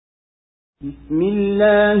بسم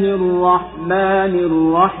الله الرحمن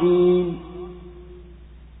الرحيم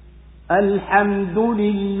الحمد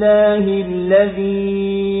لله الذي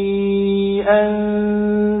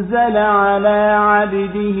أنزل على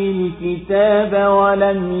عبده الكتاب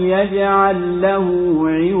ولم يجعل له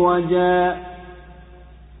عوجا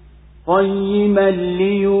قيما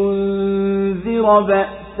لينذر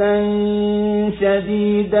بأسا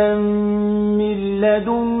شديدا من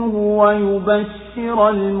لدنه ويبشر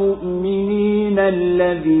المؤمنين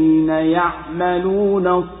الذين يعملون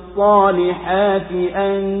الصالحات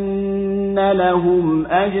أن لهم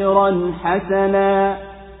أجرا حسنا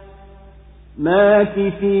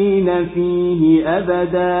ماكثين فيه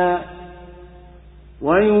أبدا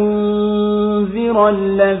وينذر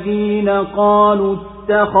الذين قالوا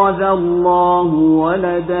اتخذ الله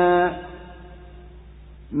ولدا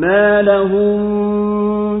ما لهم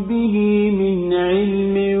به من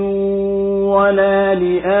علم ولا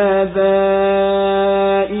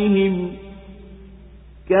لآبائهم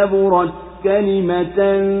كبرت كلمة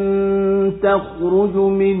تخرج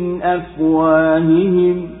من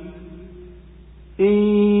أفواههم إن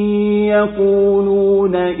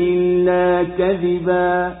يقولون إلا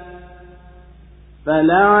كذبا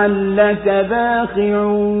فلعلك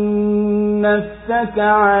باخع نفسك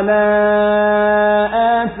على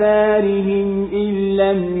آثارهم إن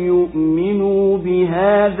لم يؤمنوا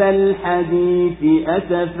بهذا الحديث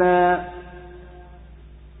أسفا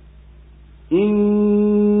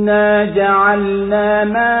إنا جعلنا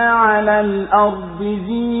ما على الأرض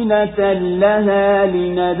زينة لها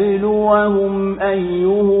لنبلوهم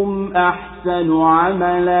أيهم أحسن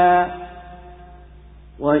عملا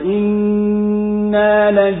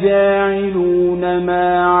وإنا لجاعلون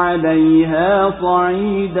ما عليها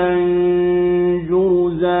صعيدا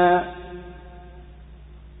جرزا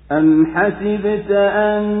أم حسبت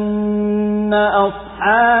أن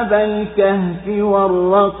أصحاب الكهف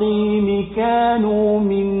والرقيم كانوا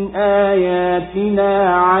من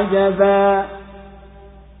آياتنا عجبا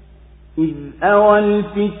إذ أوى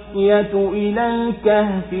الفتية إلى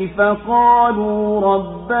الكهف فقالوا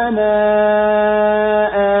ربنا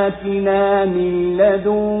آتنا من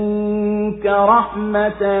لدنك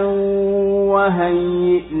رحمة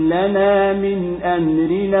وهيئ لنا من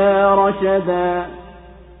أمرنا رشدا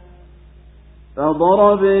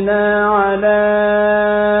فضربنا على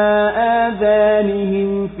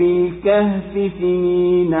آذانهم في الكهف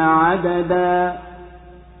سنين عددا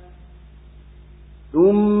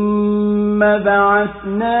ثم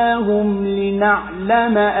بعثناهم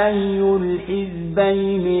لنعلم أي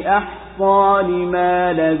الحزبين أحصى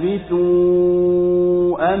لما لبثوا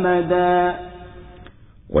أمدا.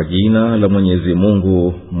 Wajina la Mwenyezi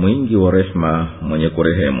Mungu mwingi wa rehema mwenye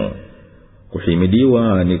kurehemu.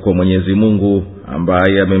 Kuhimidiwa ni kwa Mwenyezi Mungu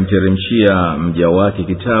ambaye amemteremshia mja wake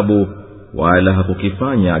kitabu wala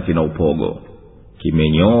hakukifanya kina upogo,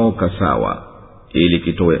 kimenyooka sawa ili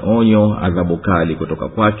kitoe onyo adhabu kali kutoka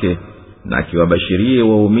kwake na kiwabashirie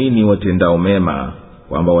waumini watendao mema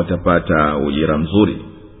kwamba watapata ujira mzuri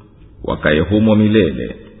wakae humo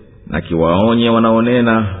milele, na kiwaonye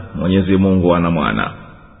wanaonena Mwenyezi Mungu ana mwana.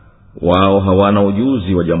 Wao hawana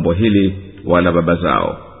ujuzi wa jambo hili wala baba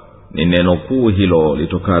zao, ni neno kuu hilo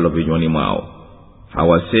litokalo vinywani mwao,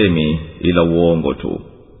 hawasemi ila uongo tu.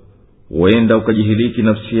 Huenda ukajihiliki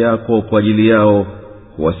nafsi yako kwa ajili yao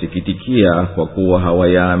kuwasikitikia kwa kuwa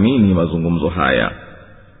hawayaamini mazungumzo haya.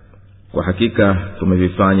 Kwa hakika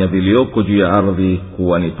tumevifanya vilioko juu ya ardhi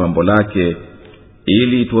kuwa ni pambo lake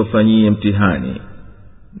ili tuwafanyie mtihani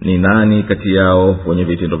ni nani kati yao wenye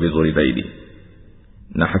vitendo vizuri zaidi.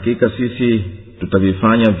 Na hakika sisi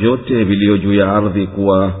tutavifanya vyote vilio juu ya ardhi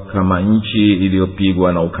kuwa kama nchi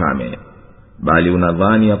iliyopigwa na ukame, bali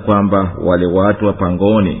unadhani ya kwamba wale watu wa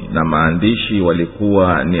pangoni na maandishi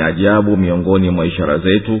walikuwa ni ajabu miongoni mwa ishara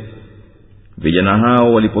zetu. Vijana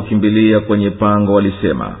hao walipokimbilia kwenye pango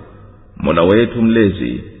walisema, Mola wetu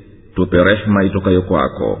mlezi, tupe rehema itokayo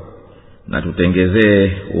kwako na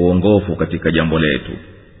tutengezee uongofu katika jambo letu.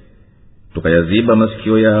 Tukayaziba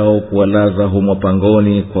masikio yao kuwalaza humo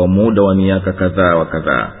pangoni kwa muda wa miaka kadhaa wa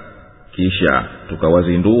kadhaa, kisha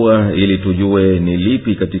tukawazindua ili tujue ni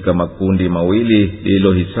lipi katika makundi mawili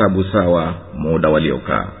lililohisabu sawa muda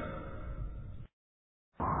waliokaa.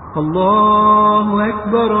 Allahu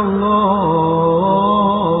Akbar,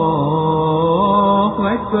 Allahu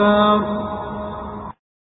Akbar,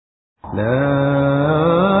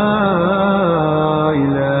 la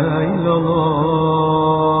ilaha illa Allah.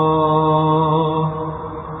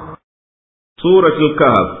 Suratul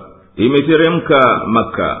Kahf imeteremka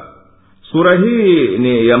Makka. Sura hii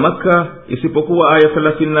ni ya Makka isipokuwa aya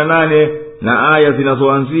 38 na aya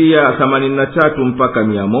zinazoanzia 83 mpaka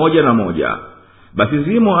 101. Basi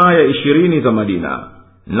zimo aya 20 za Madina,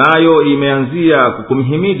 nayo imeanzia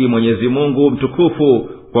kumhimidi Mwenyezi Mungu mtukufu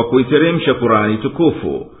kwa kuiteremsha Qur'ani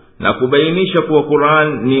tukufu na kubainisha kuwa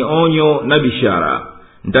Qur'an ni onyo na bishara.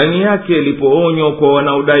 Ndani yake lipo onyo kwa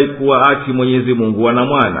wanaodai kuwa ati Mwenyezi Mungu ana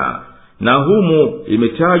mwana, na humu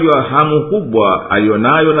imetajwa hamu kubwa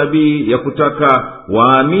alionayo nabii ya kutaka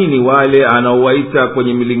waamini wale anaowaita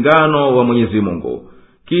kwenye milingano wa Mwenyezi Mungu.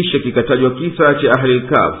 Kisha kikatajwa kisa cha Ahli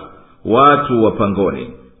Kahf, watu wa pangoni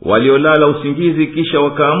waliolala usingizi kisha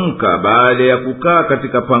wakaamka baada ya kukaa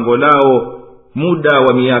katika pango lao muda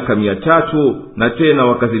wa miaka 300 na tena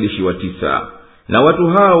wakazidishiwa 9. Na watu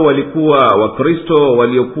hao walikuwa Wakristo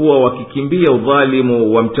waliokuwa wakikimbia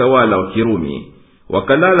udhalimu wa mtawala wa Kirumi.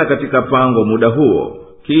 Wakalala katika pango muda huo,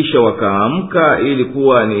 kisha wakaamka, ili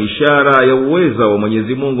kuwa ni ishara ya uweza wa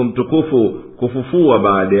Mwenyezi Mungu mtukufu kufufua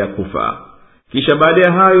baada ya kufa. Kisha baada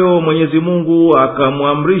ya hayo Mwenyezi Mungu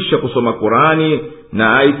akamwamrisha kusoma Qur'ani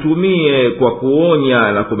na aitumie kwa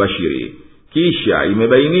kuonya na kubashiri. Kisha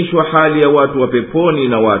imebainishwa hali ya watu wa peponi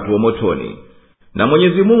na watu wa motoni. Na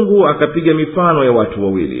Mwenyezi Mungu akapiga mifano ya watu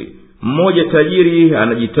wawili. Mmoja tajiri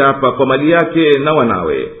anajitapa kwa mali yake na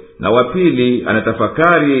wanawe, na wapili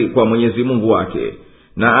anatafakari kwa Mwenyezi Mungu wake.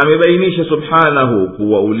 Na amebainisha subhanahu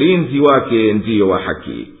kuwa ulinzi wake ndiyo wa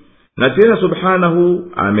haki. Na tena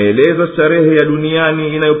subhanahu ameeleza starehe ya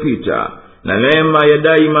duniani inayopita na neema ya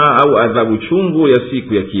daima au adhabu chungu ya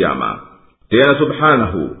siku ya kiyama. Tena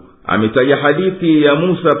subhanahu ametaja hadithi ya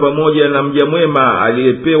Musa pamoja na mja mwema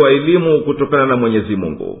aliyepewa elimu kutokana na Mwenyezi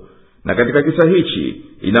Mungu. Na katika kisa hichi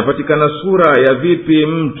inapatikana sura ya vipi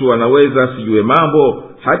mtu anaweza asijue mambo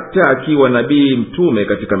hata akiwa nabii mtume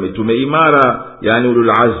katika mitume imara, yani ulul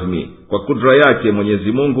azmi, kwa kudra yake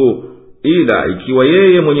Mwenyezi Mungu, ila ikiwa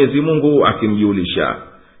yeye Mwenyezi Mungu akimjulisha.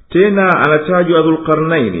 Tena anatajwa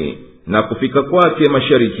Dhulqarnaini na kufika kwake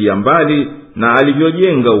mashariki ya mbali na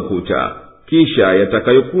alivyojenga ukuta, kisha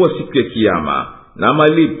yatakayokuwa siku ya kiyama na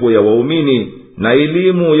malipo ya waumini na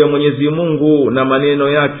elimu ya Mwenyezi Mungu na maneno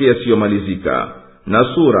yake yasiyomalizika. Na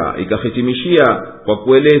sura ikahitimishia kwa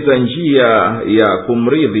kueleza njia ya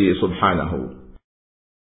kumridhi subhanahu.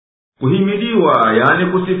 Kuhimidiwa, yani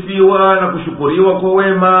kusifiwa na kushukuriwa kwa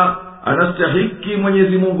wema, anastahiki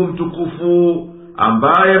Mwenyezi Mungu mtukufu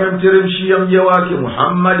ambaye amemteremshia mja wake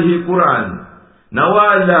Muhammad hii Qur'an, na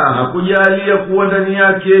wala hakujalia kuwa ndani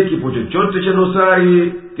yake kipo chochote cha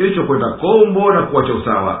dosari kilichokwenda kombo na kuacha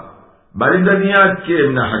usawa, bali ndani yake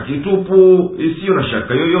mna haki tupu isiyo na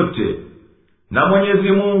shaka yoyote. Na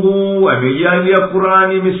Mwenyezi Mungu amejalia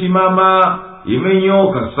Qur'ani imesimama,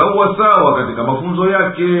 imenyoka sawa sawa katika mafunzo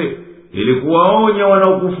yake, ili kuwaonya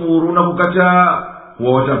wanaokufuru na kukataa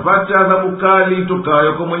kuwa watapata adhabu kali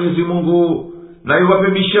tokayo kwa Mwenyezi Mungu, na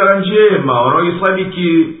iwape bishara njema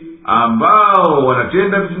wanaoisadiki, ambao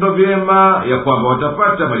wanatenda vitendo vyema, ya kwamba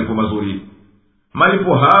watapata malipo mazuri.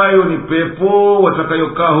 Malipo hayo ni pepo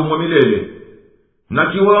watakayokaa humo milele. Na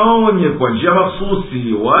kiwaonye kwa njia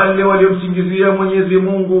mahsusi wale waliomsingizia Mwenyezi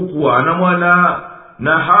Mungu kuwa ana mwana,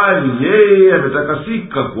 na hali yeye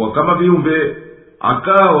ametakasika kuwa kama viumbe,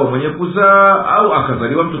 akawa mwenye kuzaa au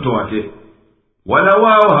akazaliwa mtoto wake. Wala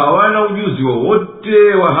wao hawana ujuzi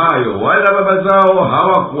wowote wa hayo, wala baba zao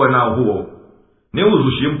hawakuwa nao huo. Ni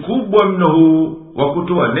uzushi mkubwa mno huu wa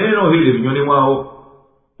kutoa neno hili vinywani mwao.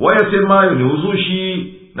 Wayasemayo ni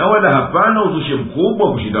uzushi, na wala hapana uzushi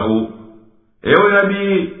mkubwa kushinda huu. Ewe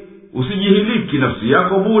nabii, usijihiliki nafsi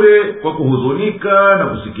yako bure kwa kuhuzunika na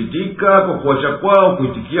kusikitika kwa kuacha kwao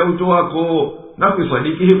kuitikia wito wako na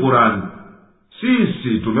kuisadiki hii Qur'an.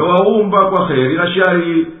 Sisi tumewaumba kwa kheri na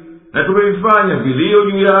shari, na tumevifanya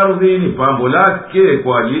vilio juu ya ardhi ni pambo lake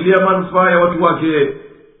kwa ajili ya manufaa ya watu wake.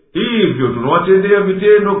 Hivyo tunawatendea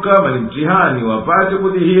vitendo kama ni mtihani, wapate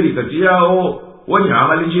kudhihiri kati yao wenye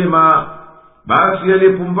amali njema. Basi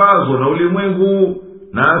aliyepumbazwa na ulimwengu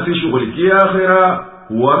na asishughulikia akhera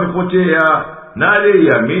huwa amepotea, na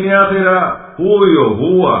aliyeiamini akhera huyo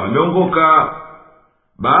huwa ameongoka.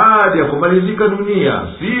 Baada ya kumalizika dunia,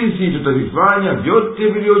 sisi tutavifanya vyote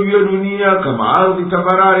vilivyo juu ya dunia kama ardhi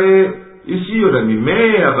tambarare isiyo na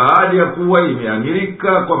mimea, baada ya kuwa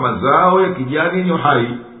imeamirika kwa mazao ya kijani yenye uhai.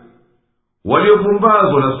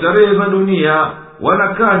 Waliopumbazwa na starehe za dunia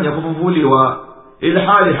wanakanya kufufuliwa,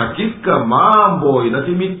 ilhali hakika mambo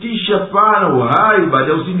inathibitisha pana uhai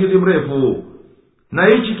baada ya usingizi mrefu. Na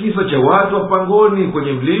hichi kisa cha watu wa pangoni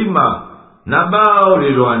kwenye mlima na bao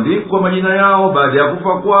lililoandikwa majina yao baada ya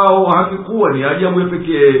kufa kwao hakikuwa ni ajabu ya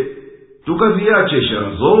pekee, tukaziache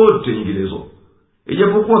ishara zote nyinginezo.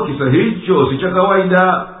 Ijapokuwa kisa hicho si cha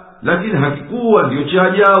kawaida, lakini hakikuwa ndiyo cha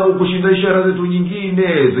ajabu kushinda ishara zetu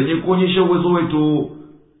nyingine zenye kuonyesha uwezo wetu.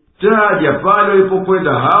 Taja pale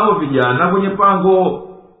walipokwenda hao vijana kwenye pango,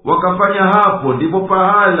 wakafanya hapo ndipo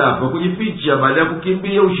pahala pa kujificha baada ya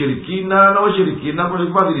kukimbia ushirikina na washirikina kwa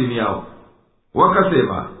hifadhi dini yao.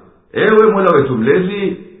 Wakasema, ewe Mola wetu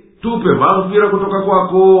mlezi, tupe maghfira kutoka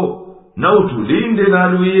kwako na utulinde na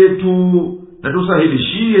adui yetu, na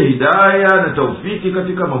tusahilishie hidaya na taufiki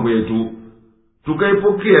katika mambo yetu.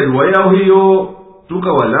 Tukaipokea dua yao hiyo,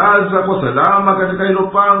 tukawalaza kwa salama katika hilo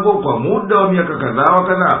pango kwa muda wa miaka kadhaa wa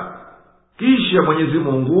kadhaa. Kisha Mwenyezi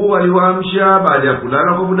Mungu aliwaamsha baada ya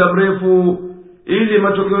kulala kwa muda mrefu, ili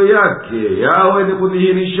matokeo yake yawe ni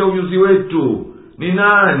kudhihirisha ujuzi wetu ni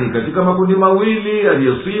nani katika makundi mawili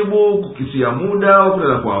aliyosibu kukisia muda wa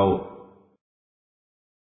kulala kwao.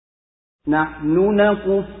 نحن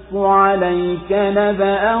نقص عليك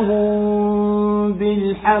نبأهم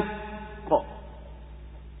بالحق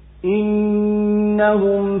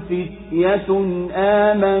إنهم فتية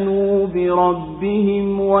آمنوا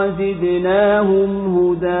بربهم وزدناهم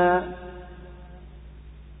هدى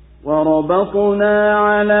وربطنا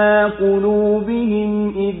على قلوبهم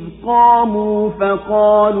إذ قاموا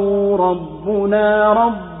فقالوا ربنا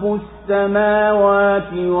رب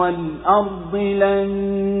السماوات والأرض لن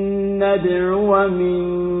ندعو من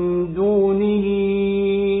دونه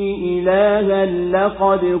إلها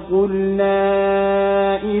لقد قلنا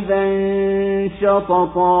إذا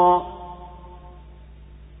شططا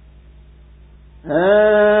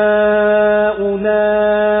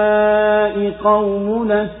هؤلاء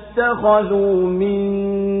قومنا اتخذوا من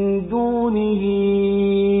دونه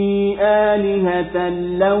آلهة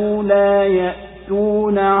لولا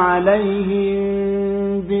يأتون عليهم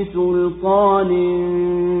بسلطان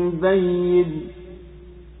بين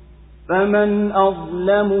فمن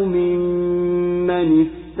أظلم ممن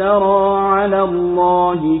افترى على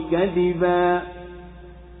الله كذبا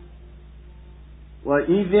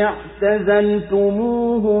وإذ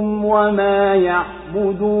اعتزلتموهم وما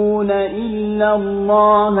يعبدون إلا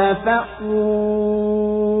الله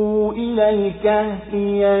فأووا إلى الكهف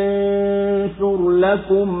ينشر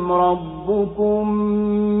لكم ربكم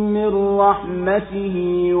من رحمته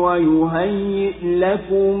ويهيئ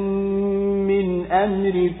لكم من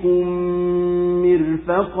أمركم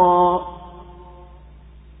مرفقا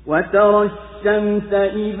وترى الشمس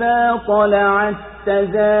إذا طلعت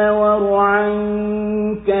تزاور عن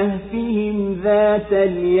كهفهم ذات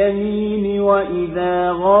اليمين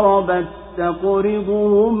وإذا غربت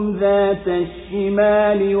تقرضهم ذات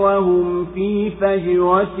الشمال وهم في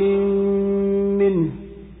فجوة منه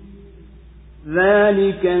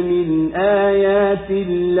ذلك من آيات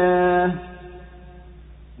الله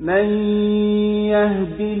من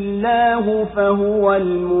يهد الله فهو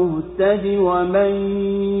المهتد ومن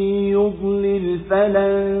يضلل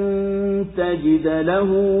فلن تجد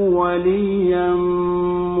له وليا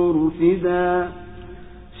مرشدا.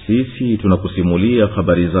 Sisi tunakusimulia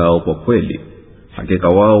habari zao kwa kweli. Hakika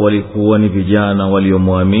wao walikuwa ni vijana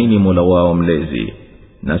waliomwamini Mola wao mlezi,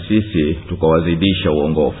 na sisi tukawazidisha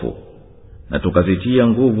uongofu na tukazitia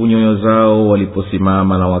nguvu nyoyo zao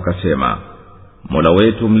waliposimama na wakasema, Mola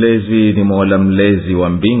wetu mlezi ni Mola mlezi wa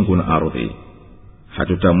mbingu na ardhi,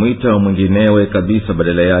 hatutamwita mwinginewe kabisa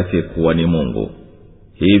badala yake kuwa ni Mungu.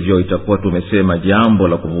 Hivyo itakuwa tumesema jambo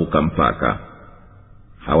la kuvuka mpaka.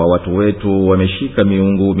 Hawa watu wetu wameshika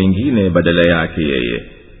miungu mingine badala yake yeye.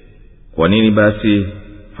 Kwa nini basi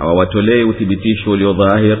hawawatolei uthibitisho ulio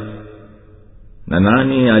dhahir? Na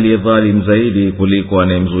nani aliyedhalim zaidi kuliko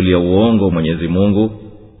anayemzulia uongo Mwenyezi Mungu?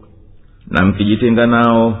 Na mkijitenga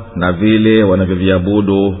nao na vile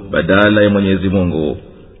wanavyoviabudu badala ya Mwenyezi Mungu,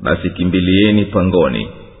 basi kimbilieni pangoni,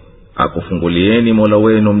 akufungulieni Mola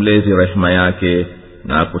wenu mlezi rehema yake,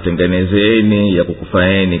 na akutengenezeni ya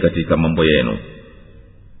kukufaeni katika mambo yenu.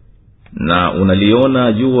 Na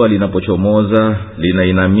unaliona jua linapochomoza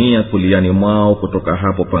linainamia kuliani mwao kutoka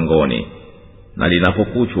hapo pangoni, na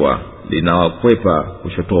linapokuchwa linawakwepa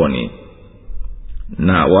kushotoni,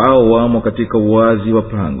 na wao wamo katika uwazi wa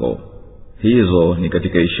pango. Hizo ni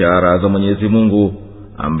katika ishara za Mwenyezi Mungu,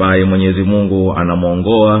 ambaye Mwenyezi Mungu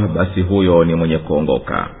anamuongoa basi huyo ni mwenye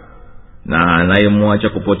kuongoka, na anayemwacha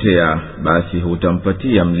kupotea basi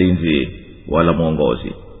hutampatia mlinzi wala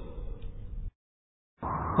mwongozi.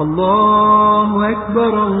 Allahu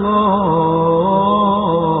Akbar,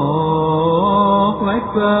 Allahu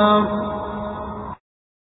Akbar,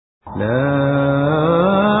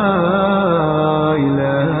 la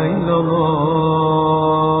ilaha illa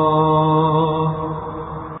Allah.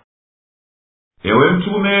 Ewe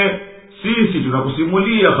Mtume, sisi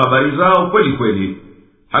tunakusimulia habari zao kweli kweli.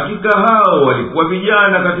 Hakika hao walikuwa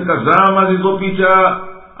vijana katika zama zilizopita,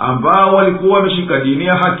 ambao walikuwa wameshika dini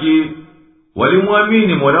ya haki,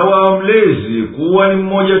 walimwamini mola wao mlezi kuwa ni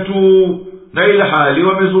mmoja tu, na ila hali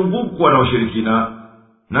wamezungukwa na washirikina.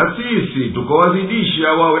 Na sisi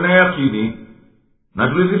tukawazidisha wawe na yakini, na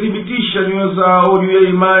tulizithibitisha nyoyo zao juu ya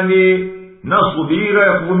imani na subira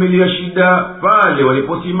ya kuvumilia shida pale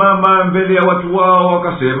waliposimama mbele ya watu wao,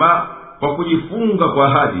 wakasema kwa kujifunga kwa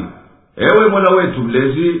ahadi, ewe mola wetu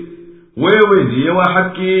mlezi, wewe ndiye wa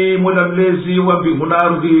haki, mola mlezi wa mbingu na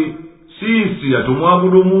ardhi. Sisi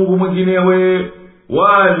hatumwabudu mungu mwinginewe,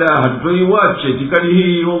 wala hatutoiwache itikadi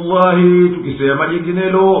hii. Wallahi, tukisema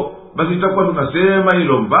jinginelo basi itakuwa tunasema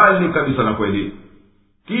hilo mbali kabisa na kweli.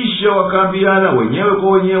 Kisha wakaambiana wenyewe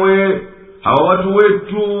kwa wenyewe, hawa watu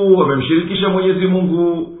wetu wamemshirikisha Mwenyezi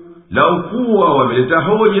Mungu. Lau kuwa wameleta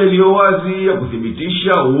hoja iliyo wazi ya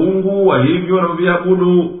kuthibitisha uungu wa hivyo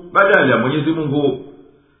wanavyoviabudu badala ya Mwenyezi Mungu,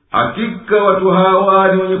 hakika watu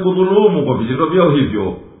hawa ni wenye kudhulumu kwa vitendo vyao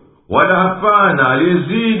hivyo, wala hapana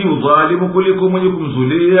aliyezidi udhalimu kuliko mwenye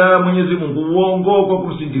kumzulia Mwenyezi Mungu uongo kwa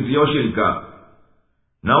kumsingizia washirika.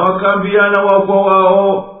 Na wakaambiana wao kwa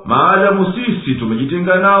wao, maadamu sisi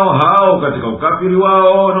tumejitenga nao hao katika ukafiri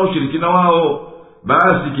wao na ushirikina wao,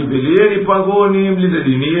 basi kimbilieni pangoni mlinde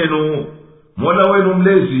dini yenu. Mola wenu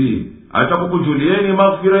mlezi atakukujulieni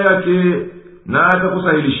maghfira yake, na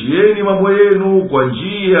atakusahilishieni mambo yenu kwa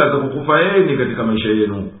njia za kukufaeni katika maisha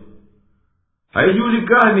yenu.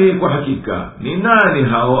 Haijulikani kwa hakika ni nani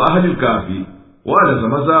hao ahli kafi, wala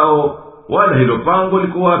zama zao, wala hilo pango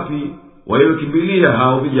liko wapi waliokimbilia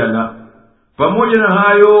hao vijana. Pamoja na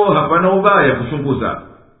hayo, hapana ubaya kuchunguza,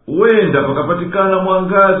 huenda pakapatikana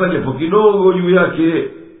mwangaza japo kidogo juu yake.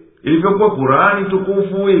 Ilivyokuwa Kurani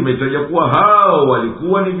tukufu imetaja kuwa hao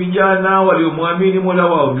walikuwa ni vijana waliomwamini mola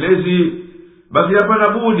wao mlezi, basi hapana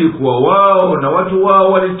budi kuwa wao na watu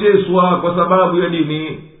wao waliteswa kwa sababu ya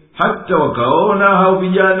dini, hata wakaona hao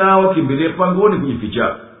vijana wakimbilia pangoni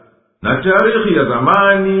kujificha. Na tarehe ya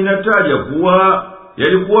zamani inataja kuwa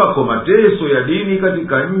yalikuwako mateso ya dini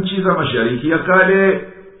katika nchi za mashariki ya kale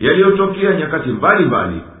yaliyotokea nyakati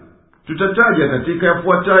mbalimbali. Tutataja katika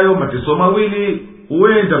yafuatayo mateso mawili,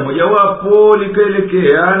 huenda mojawapo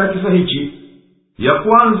likaelekea na kisa hichi. Ya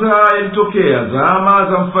kwanza yalitokea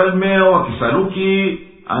zama za mfalme wa Kisaluki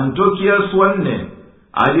Antiochus wa 4,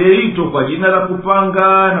 aliyeitwa kwa jina la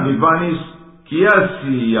kupanga na Vivanis,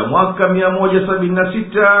 kiasi ya mwaka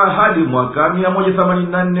 176 hadi mwaka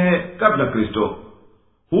 184 kabla Kristo.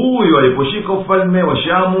 Huyu aliposhika ufalme wa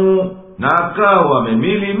Shamu na akawa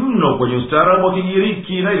amemili mno kwenye ustaarabu wa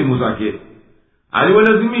Kigiriki na elimu zake,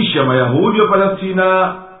 aliwalazimisha Mayahudi wa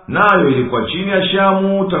Palestina, nayo ilikuwa chini ya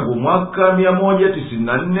Shamu tangu mwaka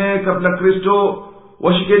 194 kabla Kristo,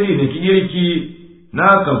 washike dini Kigiriki, na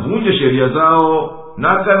akavunja sheria zao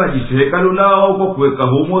na akanajisi hekalu lao kwa kuweka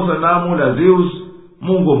humo sanamu la Zeus,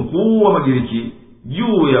 mungu mkuu wa Magiriki,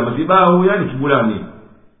 juu ya madhabahu yani kibulani,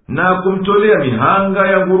 na kumtolea mihanga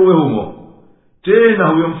ya nguruwe humo. Tena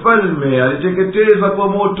huyo mfalme aliteketeza kwa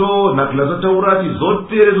moto nakala za Taurati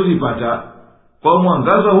zote alizozipata. Kwa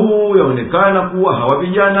mwangaza huu yaonekana kuwa hawa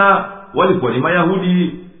vijana walikuwa ni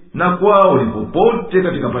Mayahudi, na kwao ni popote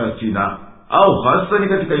katika Palestina au hasa ni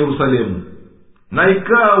katika Yerusalemu. Na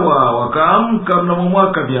ikawa wakaamka mnamo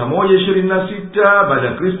mwaka 126 baada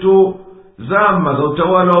ya Kristo, zama za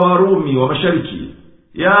utawala wa Warumi wa mashariki,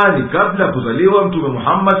 yani kabla kuzaliwa Mtume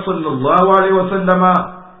Muhammad sallallahu alaihi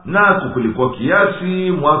wasallama, na kulikuwa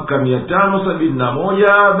kiasi mwaka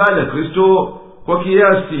 571 baada ya Kristo, kwa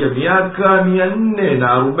kiasi ya miaka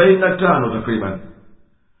 445 takriban.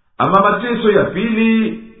 Ama mateso ya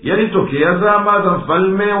pili yalitokea zama za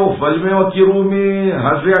mfalme wa ufalme wa Kirumi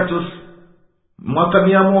Hadriatus, mwaka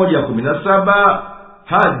 117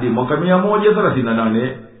 hadi mwaka 138.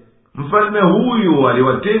 Mfalme huyu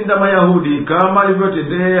aliwatenda Mayahudi kama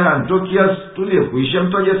alivyotendea Antiochus tuliyekuisha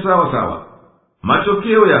mtaja sawa sawa.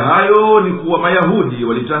 Matokeo ya hayo ni kuwa Mayahudi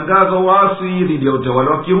walitangaza uasi dhidi ya utawala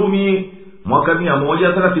wa Kirumi mwaka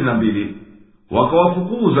 132.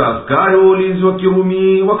 Wakawafukuza askari wa ulinzi wa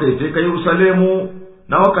Kirumi, wakaiteka Yerusalemu,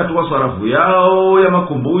 na wakatoa sarafu yao ya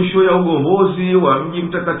makumbusho ya ugombozi wa mji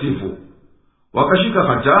mtakatifu. Wakashika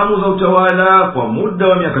hatamu za utawala kwa muda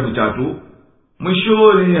wa miaka 3.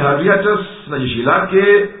 Mwishoni Hadriatus na jeshi lake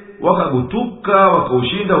wakagutuka,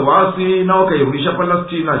 wakaushinda uasi na wakairudisha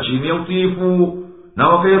Palestina chini ya utiifu, na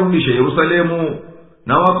wakairudisha Yerusalemu,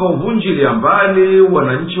 na wakauvunjilia mbali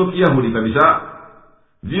wananchi wa Kiyahudi kabisa.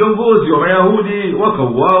 Viongozi wa Mayahudi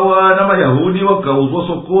wakauawa na Mayahudi wakauzwa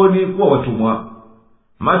sokoni kuwa watumwa.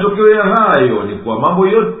 Matokeo ya hayo ni kwa mambo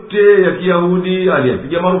yote ya Kiyahudi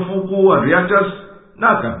aliyapiga marufuku Hadriatus, na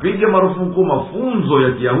akapiga marufuku mafunzo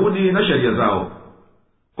ya Kiyahudi na sheria zao.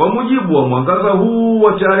 kwa mujibu wa mwangaza huu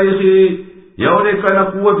wa tarehe, yaonekana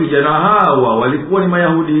kuwa vijana hawa walikuwa ni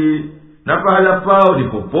Mayahudi, na pahala pao ni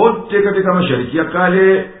popote katika Mashariki ya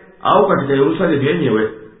Kale au katika Yerusalemu yenyewe.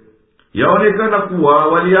 Yaonekana kuwa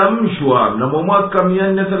waliamshwa mnamo mwaka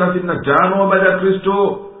 435 baada ya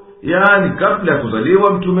Kristo, yani kabla ya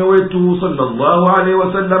kuzaliwa mtume wetu sallallahu alaihi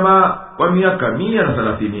wasallama kwa miaka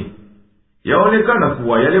 130. Yaonekana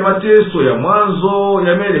kuwa yale mateso ya mwanzo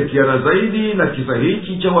yameelekeana zaidi na kisa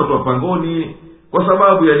hiki cha watu wa pangoni, kwa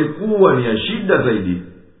sababu yalikuwa ni ya shida zaidi.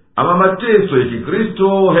 Ama mateso ya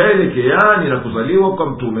Kikristo hayaelekeani na kuzaliwa kwa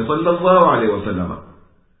mtume sallallahu alaihi wasallama.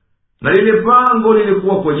 Na lile pango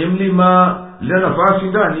lilikuwa kwenye mlima, lina nafasi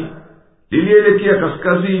ndani, lilielekea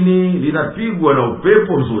kaskazini, linapigwa na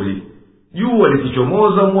upepo mzuri. Jua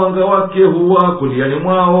likichomoza mwanga wake huwa kuliani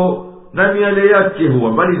mwao, na miale yake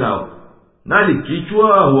huwa mbali nao, na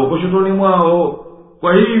likichwa huwa kushotoni mwao.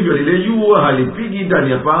 Kwa hivyo lile jua halipigi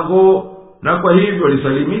ndani ya pango, na kwa hivyo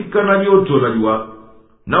lisalimika na joto la jua,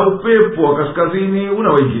 na upepo wa kaskazini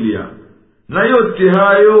unawaingilia. Na yote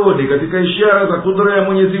hayo ni katika ishara za kudra ya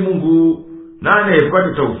Mwenyezi Mungu, na anayepata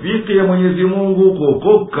taufiki ya Mwenyezi Mungu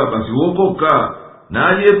kuokoka basi huokoka, na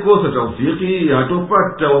aliyekosa taufiki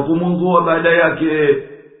hatopata wa kumwongoa baada yake.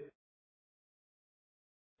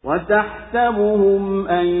 وتحسبهم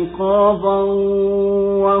أيقاظا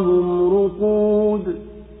وهم رقود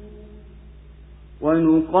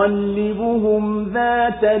ونقلبهم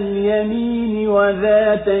ذات اليمين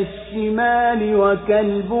وذات الشمال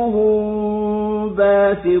وكلبهم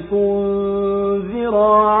باسط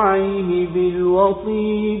ذراعيه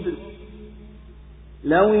بالوصيد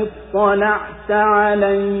لو اطلعت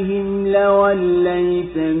عليهم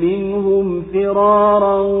لوليت منهم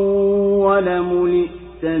فرارا ولملئت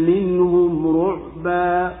منهم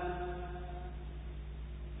رعبا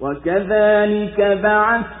وكذلك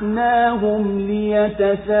بعثناهم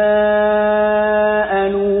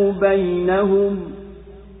ليتساءلوا بينهم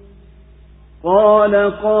قال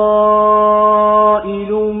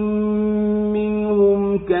قائل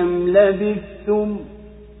منهم كم لبثتم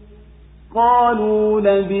قالوا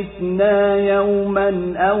لبثنا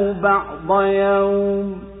يوما أو بعض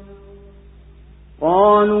يوم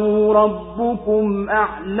قالوا ربكم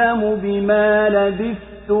أعلم بما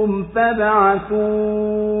لبثتم فابعثوا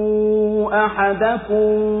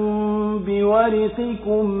أحدكم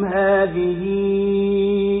بورقكم هذه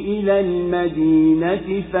إلى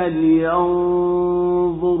المدينة فلينظر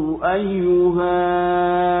أيها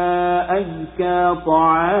أزكى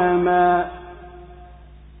طعاما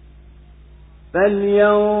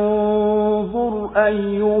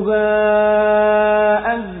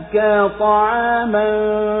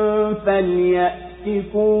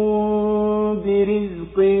فليأتكم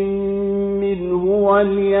برزق منه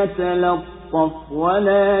وليتلطف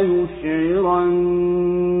ولا يشعرن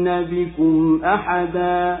بكم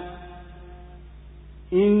أحدا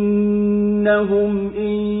إنهم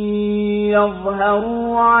إن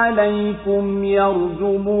يظهروا عليكم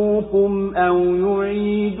يرجموكم أو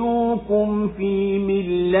يعيدوكم في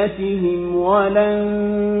ملتهم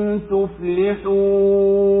ولن تفلحوا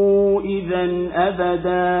إذن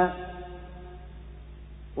أبدا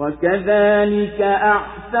وكذلك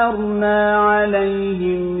أعثرنا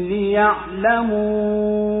عليهم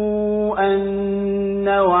ليعلموا أن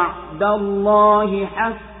وعد الله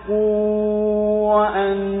حق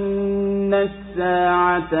وأن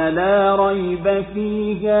الساعة لا ريب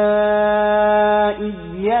فيها إذ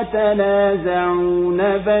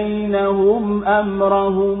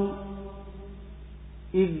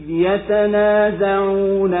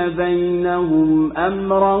يتنازعون بينهم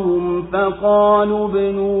أمرهم فقالوا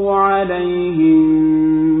ابنوا عليهم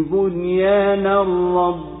بنيانا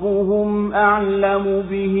ربهم أعلم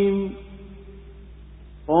بهم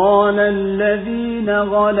قال الذين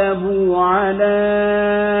غلبوا على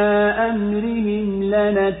أمرهم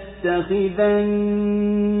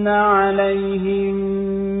لنتخذن عليهم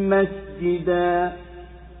مسجدا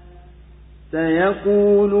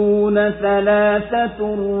سيقولون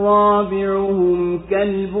ثلاثة رابعهم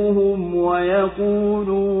كلبهم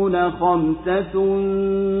ويقولون خمسة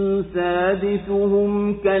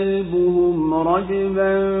سادسهم كلبهم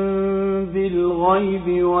رجما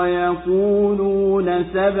بالغيب ويقولون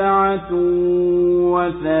سبعة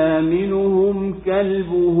وثامنهم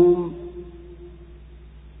كلبهم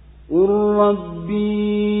قل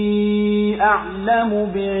ربي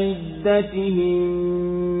أعلم بعدتهم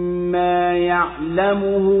ما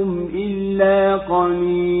يعلمهم إلا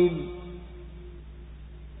قليل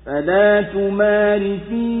فلا تمار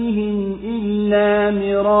فيهم إلا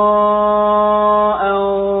مراء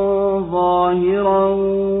ظاهرا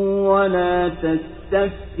ولا تستفت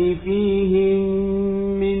تستفت فيهم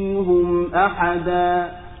منهم أحدا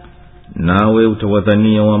nawe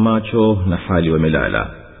utawadhania wa macho na hali wamelala,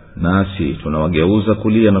 nasi tunawageuza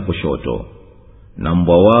kulia na kushoto, na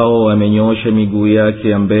mbwa wao amenyoosha miguu yake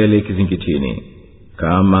ya mbele kizingitini.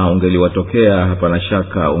 Kama ungeliwatokea hapana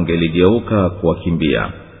shaka ungeligeuka kuwakimbia,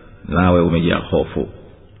 nawe umejaa hofu.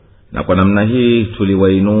 Na kwa namna hii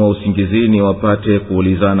tuliwainua usingizini wapate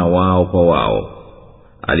kuulizana wao kwa wao.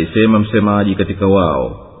 Alisema msemaji katika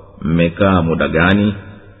wao, mmekaa muda gani?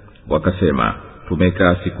 Wakasema,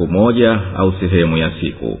 tumekaa siku moja au sehemu ya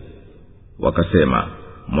siku. Wakasema,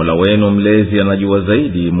 Mola wenu mlezi anajua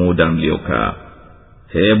zaidi muda mliokaa.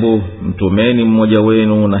 Hebu mtumeni mmoja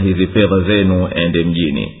wenu na hizi fedha zenu ende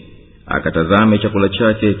mjini, akatazame chakula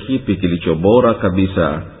chake kipi kilicho bora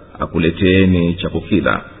kabisa, akuleteeni cha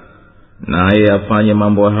kukila. Naye afanye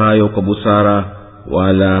mambo hayo kwa busara,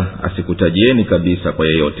 wala asikutajieni kabisa kwa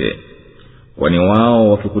yeyote. Kwani wao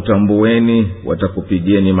wakikutambueni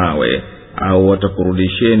watakupigeni mawe au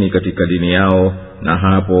watakurudisheni katika dini yao, na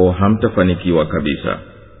hapo hamtafanikiwa kabisa.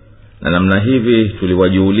 Na namna hivi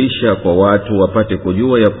tuliwajulisha kwa watu wapate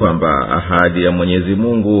kujua ya kwamba ahadi ya Mwenyezi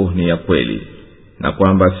Mungu ni ya kweli, na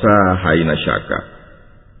kwamba saa haina shaka.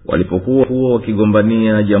 Walipokuwa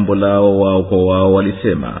wakigombania jambo lao wao kwa wao,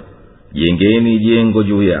 walisema, jengeni jengo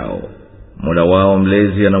juu yao, Mola wao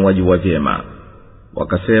mlezi anawajua vyema.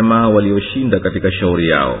 Wakasema walioshinda katika shauri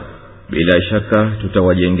yao, bila shaka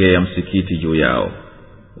tutawajengea msikiti juu yao.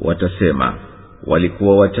 Watasema,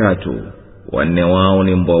 walikuwa watatu, wanne wao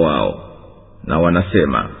ni mbwa wao. Na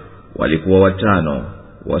wanasema, walikuwa watano,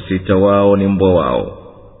 wasita wao ni mbwa wao.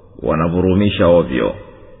 Wanavurumisha ovyo.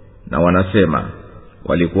 Na wanasema,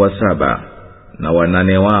 walikuwa 7, na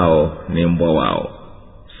 8 wao ni mbwa wao.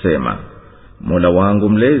 Sema, Mola wangu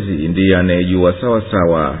mlezi ndiye anayejua sawa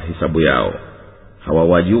sawa hisabu yao.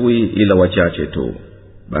 Hawawajui ila wachache tu.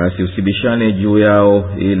 Basi usibishane juu yao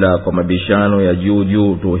ila kwa mabishano ya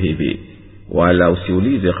juu tu hivi, wala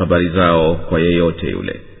usiulize habari zao kwa yeyote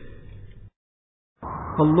yule.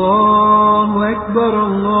 Allahu Akbar,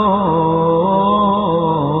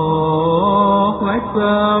 Allahu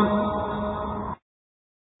Akbar.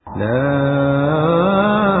 La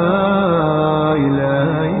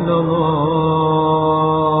ilaha illa Allah.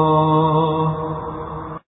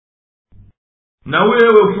 Na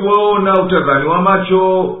wewe ukiwaona utadhani wa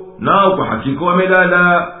macho, nao kwa hakika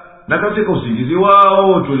wamelala. Na katika usingizi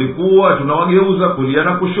wao tulikuwa tunawageuza kulia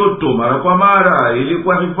na kushoto mara kwa mara, ili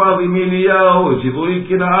kuhifadhi miili yao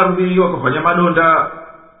isidhuriki na ardhi wakafanya madonda.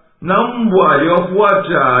 Na mbwa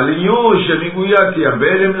aliyofuata alinyoosha miguu yake ya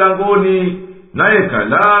mbele mlangoni, naye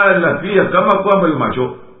kalala pia kama kwamba yu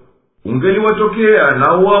macho. Ungeliwatokea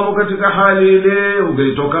na uwamo katika hali ile,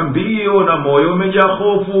 ungelitoka mbio na moyo umejaa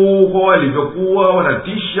hofu kwa walivyokuwa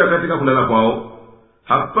wanatisha katika kulala kwao.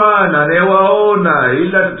 Hapana anayewaona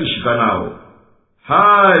ila tutishika nao.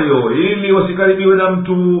 Hayo ili wasikaribiwe na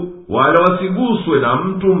mtu, wala wasiguswe na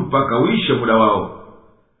mtu mpaka uishe muda wao.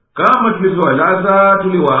 Kama tulivyowalaza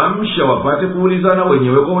tuliwaamsha wapate kuulizana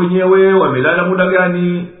wenyewe kwa wenyewe wamelala muda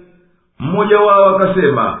gani. Mmoja wao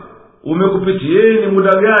akasema, umekupitieni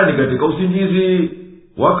muda gani katika usingizi?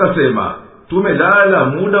 Wakasema, tumelala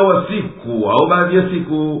muda wa siku au baadhi ya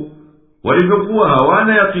siku. Walivyokuwa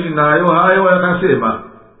hawana yakini nayo hayo, wakasema,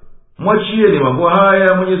 mwachieni mambo haya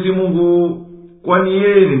ya Mwenyezi Mungu, kwani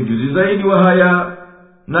yeye ni mjuzi zaidi wa haya.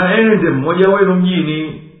 Na ende mmoja wenu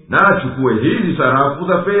mjini, na achukue hizi sarafu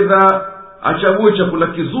za fedha, achague chakula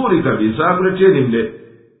kizuri kabisa akuleteni mle.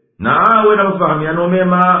 Na awe na mafahamiano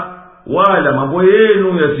mema, wala mambo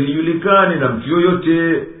yenu yasijulikane na mtu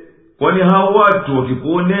yoyote. Kwani hao watu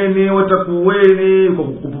wakikuoneni watakuweni kwa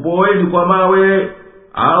kukupoeni kwa mawe,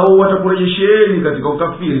 au watakurejesheni katika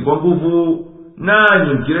ukafiri kwa nguvu.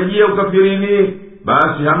 Nanyi mkirejea ukafirini,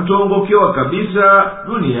 basi hamtongokewa kabisa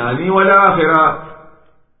duniani wala akhera.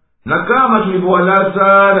 Na kama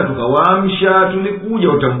tulivyowalaza na tukawaamsha, tulikuja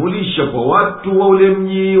utambulisha kwa watu wa ule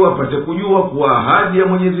mji wapate kujua kuwa ahadi ya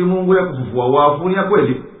Mwenyezi Mungu ya kufufua wafu ni ya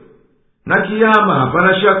kweli, na kiyama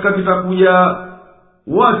hapana shaka kitakuja.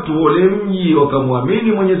 Watu wa ule mji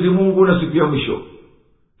wakamwamini Mwenyezi Mungu na siku ya mwisho.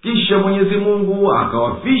 Kisha Mwenyezi Mungu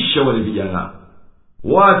akawafisha wale vijana.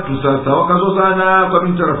 Watu sasa wakazozana kwa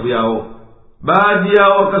mintarafu yao. Baadhi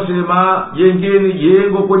yao wakasema, jengeni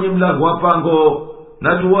jengo kwenye mlango wa pango,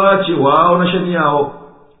 na tuwache wao na shani yao,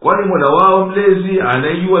 kwani Mola wao mlezi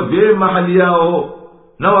anayejua vyema hali yao.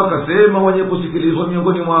 Na wakasema wenye kusikilizwa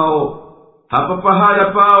miongoni mwao, hapa pahala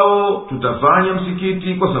pao tutafanya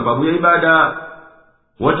msikiti kwa sababu ya ibada.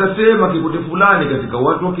 Watasema kikundi fulani katika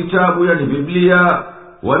watu wa kitabu, yani Biblia,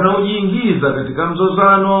 wanaojiingiza katika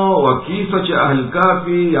mzozano wa kisa cha ahli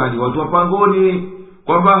kafi, yani watu wa pangoni,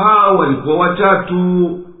 kwamba hao walikuwa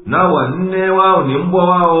 3 na 4 wao ni mbwa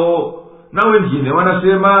wao, na wengine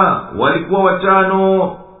wanasema walikuwa 5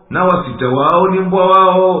 na 6 wao ni mbwa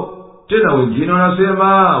wao, tena wengine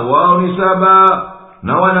wanasema wao ni 7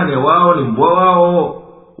 na 8 wao ni mbwa wao.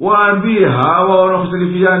 Waambie hawa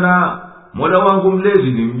wanaokhitalifiana, Mola wangu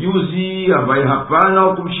mlezi ni mjuzi ambaye hapana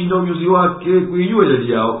wa kumshinda ujuzi wake kuijua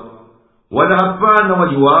idadi yao, wala hapana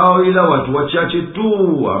waji wao ila watu wachache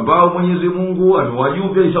tu ambao Mwenyezi Mungu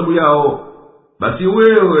amewajuvya hisabu yao. Basi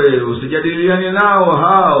wewe usijadiliane nao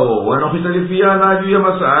hao wanaokhitalifiana juu ya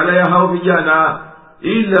masala ya hao vijana,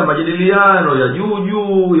 ila majadiliano ya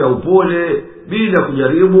juu ya upole, bila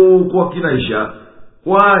kujaribu kuwakinaisha,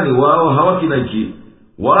 kwani wao hawakinaiki.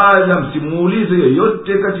 Wala msimuulize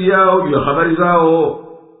yoyote kati yao juu ya habari zao.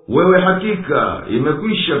 Wewe hakika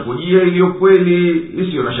imekwisha kujia iliyo kweli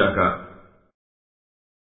isiyo na shaka.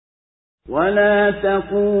 ولا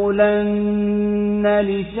تقولن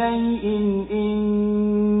لشيء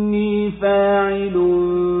إني فاعل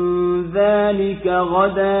ذلك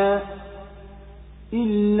غدا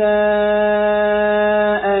إلا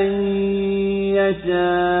أن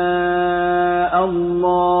يشاء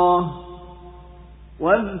الله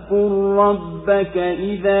واذكر ربك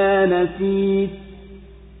إذا نسيت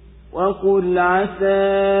وقل عسى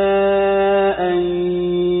أن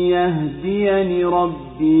يهديني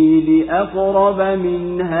ربي لأقرب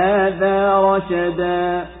من هذا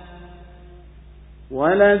رشدا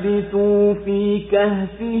ولبثوا في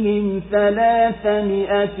كهفهم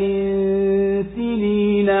 300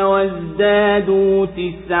 سنين وازدادوا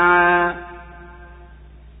 9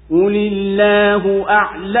 قل الله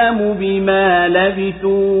أعلم بما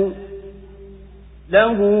لبثوا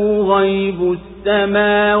له غيب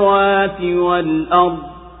السماوات والأرض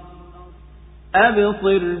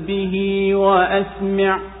أبصر به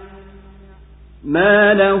وأسمع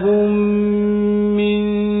ما لهم من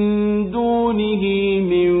دونه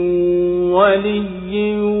من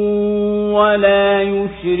ولي ولا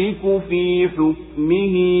يشرك في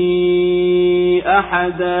حكمه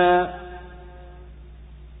أحدا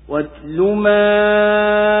واتل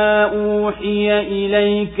ما أوحي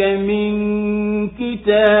إليك من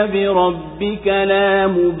كتاب ربك لا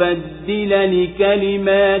مبدل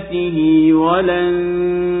لكلماته ولن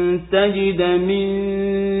تجد من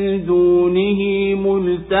دونه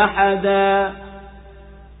ملتحدا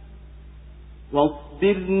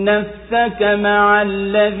واصبر نفسك مع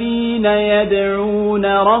الذين يدعون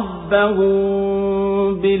ربهم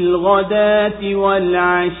بالغداة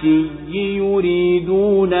والعشي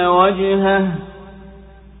يريدون وجهه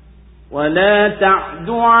ولا تعد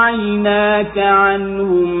عيناك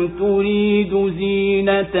عنهم تريد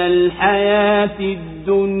زينة الحياة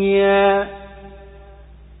الدنيا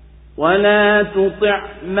ولا تطع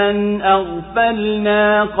من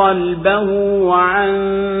أغفلنا قلبه عن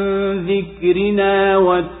ذكرنا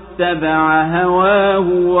واتبع هواه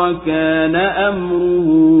وكان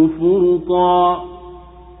أمره فرطا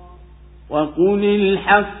وقل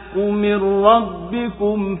الحق من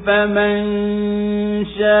ربكم فمن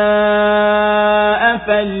شاء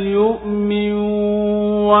فليؤمن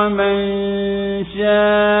ومن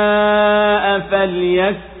شاء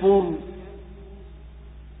فليكفر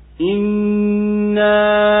إنا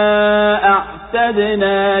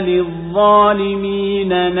أعتدنا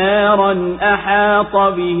للظالمين نارا أحاط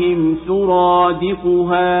بهم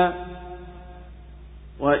سرادقها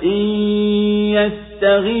وإن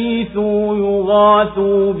يستغيثوا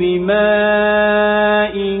يغاثوا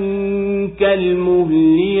بماء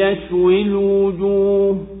كالمهل يشوي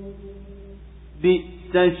الوجوه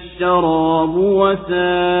بئس الشراب وساءت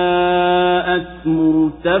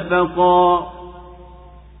مرتفقا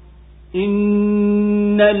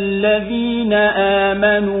إن الذين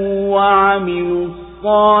آمنوا وعملوا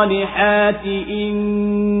الصالحات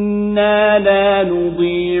إنا لا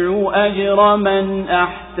نضيع أجر من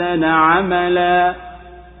أحسن عملا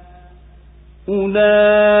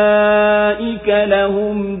أولئك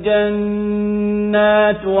لهم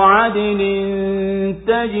جنات عدن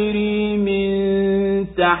تجري من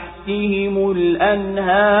تحتهم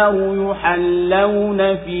الأنهار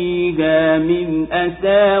يحلون فيها من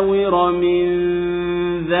أساور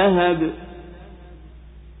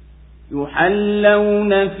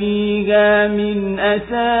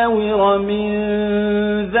من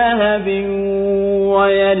ذهب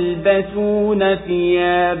ويلبسون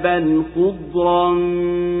ثيابا خضرا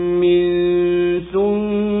من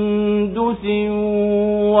سندس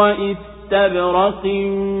وإستبرق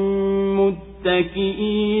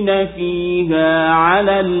متكئين فيها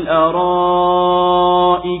على الأرائك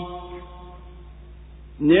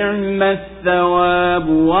نعم الثواب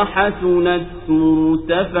وحسنت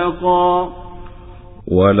مرتفقا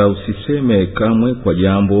wala usiseme kamwe kwa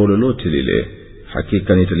jambo lolote lile,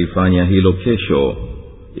 hakika nitalifanya hilo kesho,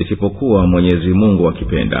 isipokuwa Mwenyezi Mungu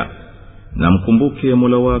akipenda. Na mkumbuke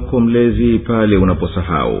Mola wako mlezi pale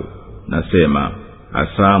unaposahau, nasema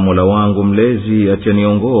asa Mola wangu mlezi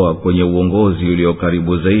ataniongoa kwenye uongozi ulio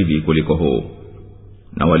karibu zaidi kuliko huu.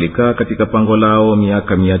 Na walikaa katika pango lao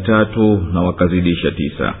miaka 300 na wakazidisha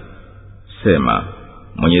 9. Sema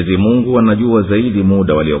Mwenyezi Mungu anajua zaidi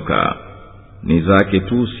muda waliokaa, ni zake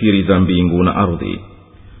tu siri za mbingu na ardhi,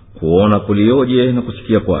 kuona kulioje na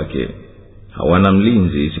kusikia kwake. Hawana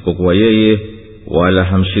mlinzi isipokuwa yeye, wala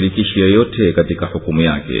hamshirikishi yeyote katika hukumu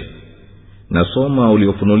yake. Nasoma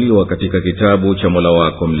uliofunuliwa katika kitabu cha Mola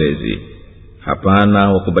wako mlezi,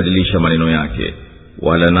 hapana wa kubadilisha maneno yake,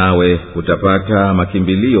 wala nawe utapata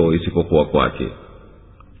makimbilio isipokuwa kwake.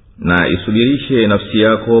 Na isubirishe nafsi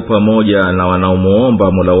yako pamoja na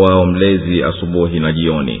wanaomuomba Mola wao mlezi asubuhi na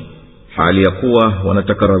jioni, hali ya kuwa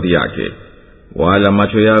wanataka radhi yake, wala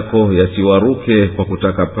macho yako yasiwaruke kwa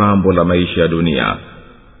kutaka pambo la maisha ya dunia,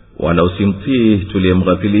 wala usimtii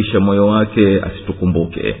tuliyemghafilisha moyo wake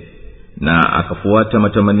asitukumbuke, na akafuata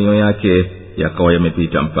matamanio yake yakawa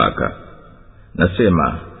yamepita mpaka.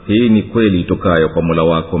 Nasema hii ni kweli itokayo kwa Mola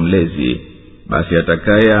wako mlezi, basi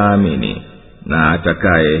atakaye aamini na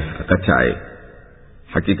atakaye akatae.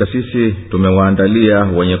 Hakika sisi tumewaandalia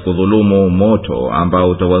wenye kudhulumu moto ambao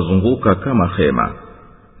utawazunguka kama hema,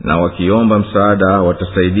 na wakiomba msaada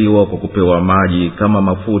watasaidiwa kwa kupewa maji kama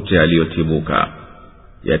mafuta yaliyotibuka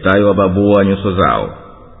yatayowababua nyuso zao.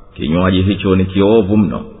 Kinywaji hicho ni kiovu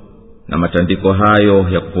mno, na matandiko hayo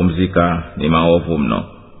ya kupumzika ni maovu mno.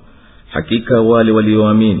 Hakika wale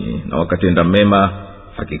walioamini na wakatenda mema,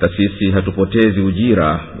 hakika sisi hatupotezi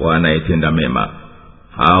ujira wa anayetenda mema.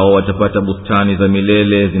 Hao watapata bustani za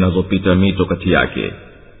milele zinazopita mito kati yake.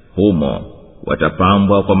 Humo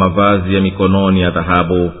watapambwa kwa mavazi ya mikononi ya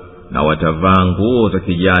dhahabu, na watavaa nguo za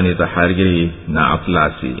kijani za hariri na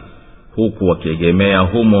aflasi, huku wakiegemea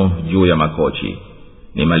humo juu ya makochi.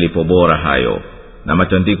 Ni malipo bora hayo, na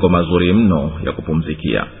matandiko mazuri mno ya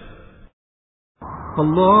kupumzikia.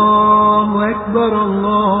 Allahu Akbar,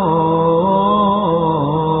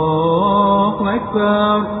 Allahu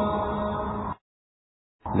Akbar.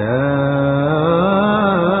 La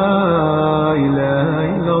ilaha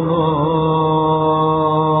illa Allah.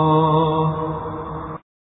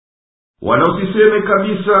 Wala usiseme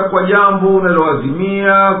kabisa kwa jambo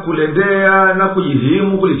unaloazimia kulendea na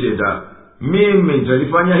kujihimu kulitenda, mimi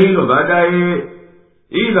nitalifanya hilo baadaye,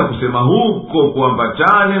 ila kusema huko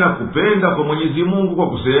kuambatane na kupenda kwa Mwenyezi Mungu kwa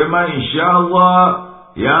kusema inshallah,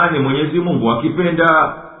 yani Mwenyezi Mungu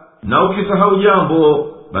akipenda. Na ukisahau jambo,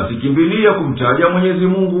 basi kimbilia kumtaja Mwenyezi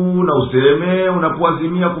Mungu na useme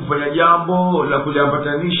unapoazimia kufanya jambo la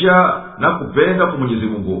kuliambatanisha na kupenda kwa Mwenyezi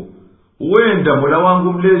Mungu, huenda Mola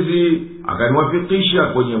wangu mlezi akaniwafikisha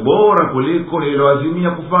kwenye bora kuliko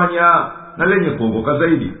nililoazimia kufanya na lenye kuongoka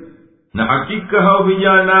zaidi. Na hakika hao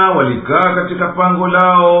vijana walikaa katika pango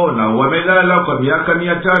lao na wamelala kwa miaka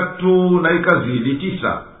 300 na ikazidi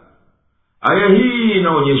 9. Aya hii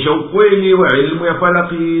inaonyesha ukweli wa ilmu ya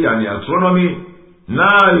falaki, yani astronomy,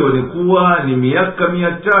 nayo ni kuwa ni miaka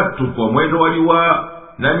 300 kwa mwendo wa jua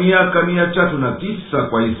na miaka 309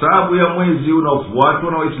 kwa hisabu ya mwezi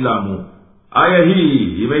unaofuatwa na Waislamu. Aya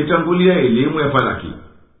hii imeitangulia elimu ya falaki.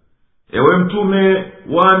 Ewe Mtume,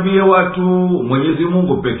 waambie watu Mwenyezi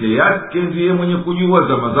Mungu peke yake ndiye mwenye kujua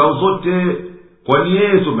zama zao zote, kwani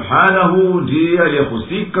yeye subhanahu ndiye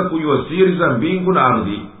aliyehusika kujua siri za mbingu na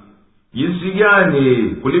ardhi. Jinsi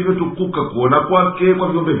gani kulivyotukuka kuona kwake kwa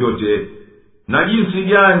viumbe vyote, na jinsi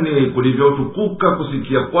gani kulivyotukuka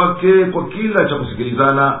kusikia kwake kwa kila cha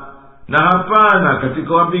kusikilizana, na hapana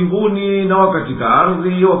katika wa mbinguni na wa katika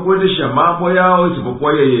ardhi wa kuendesha mambo yao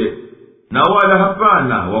isipokuwa yeye, na wala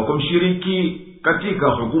hapana wakumshiriki katika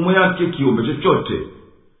hukumu yake kiumbe chochote.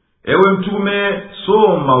 Ewe Mtume,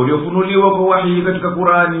 soma uliofunuliwa kwa wahi katika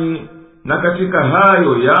Kurani, na katika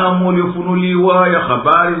hayo yamo uliofunuliwa ya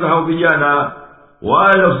habari za hao vijana,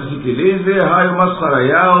 wala usisikilize hayo maskhara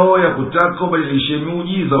yao ya kutaka ubadilishe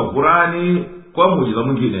muujiza wa Kurani kwa muujiza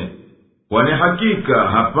mwingine, kwani hakika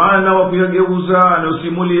hapana wa kuyageuza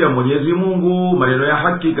anayosimulia Mwenyezi Mungu maneno ya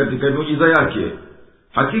haki katika muujiza yake.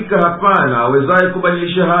 Hakika hapana awezaye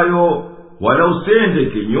kubadilisha hayo, wala usende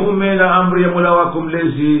kinyume na amri ya Mola wako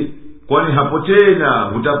mlezi, kwani hapo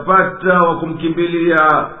tena utapata wa kumkimbilia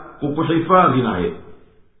kukuhifadhi naye.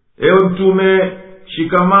 Ewe Mtume,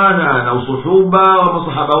 shikamana na usuhuba wa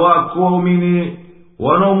masahaba wako waumini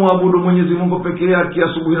wanaomwabudu Mwenyezi Mungu peke yake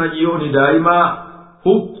asubuhi na jioni daima,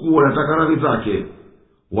 huku wanataka radhi zake.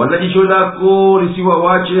 wala jicho lako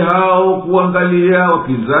lisiwawache hao kuangalia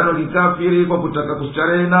wapinzani wa kikafiri kwa kutaka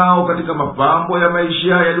kustarehe nao katika mapambo ya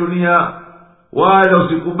maisha ya dunia, wala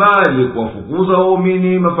usikubali kuwafukuza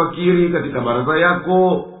waumini mafakiri katika baraza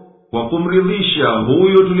yako kwa kumridhisha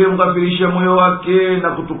huyo tuliyemghafirisha moyo wake na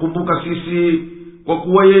kutukumbuka sisi, kwa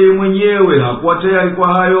kuwa yeye mwenyewe hakuwa tayari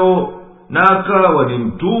kwa hayo, na akawa ni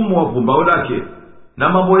mtumwa wa pumbao lake, na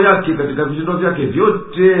mambo yake katika vitendo vyake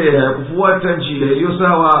vyote hayakufuata njia iliyo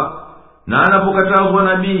sawa. Na anapokatazwa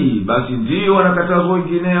nabii, basi ndiyo anakatazwa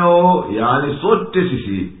wengineo, yani sote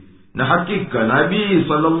sisi. Na hakika nabii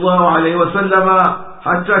sallallahu alaihi wasallama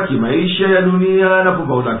hataki maisha ya dunia na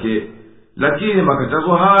pumbao lake, lakini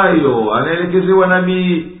makatazo hayo anaelekezewa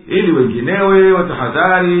nabii ili wenginewe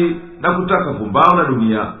watahadhari na kutaka pumbao la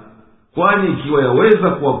dunia. Kwani ikiwa yaweza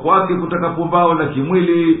kuwa kwake kutaka pumbao la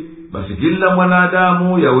kimwili, basi kila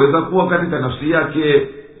mwanadamu yaweza kuwa katika nafsi yake,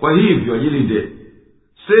 kwa hivyo ajilinde.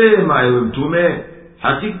 Sema ewe Mtume,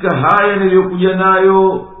 hakika haya niliyokuja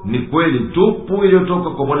nayo ni kweli tupu iliyotoka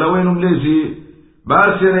kwa Mola wenu mlezi,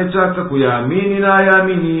 basi anayetaka kuyaamini na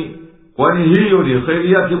ayaamini, kwani hiyo ni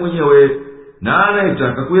kheri yake mwenyewe, na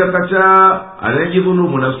anayetaka kuyakataa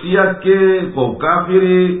anayejidhulumu nafsi yake kwa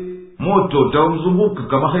ukafiri, moto utaumzunguka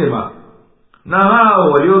kama hema. Na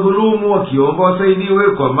hao waliodhulumu wakiomba wasaidiwe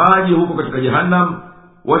kwa maji huko katika Jahannam,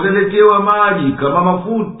 wataletewa maji kama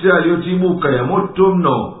mafuta yaliyotibuka ya moto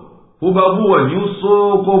mno, hubabua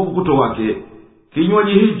nyuso kwa ufukuto wake.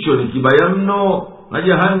 Kinywaji hicho ni kibaya mno, na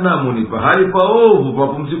Jahannamu ni pahali paovu pa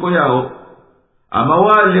pumziko yao. Ama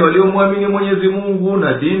wale waliomwamini Mwenyezi Mungu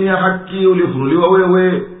na dini ya haki uliofunuliwa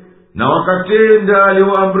wewe, na wakatenda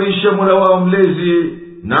aliyoamrisha Mola wao mlezi,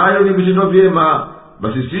 nayo ni vitendo vyema,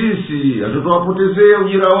 basi sisi hatutawapotezea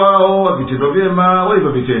ujira wao wa vitendo vyema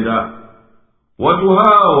walivyovitenda. Watu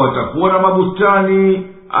hao watakuwa na mabustani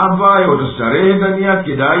ambayo watastarehe ndani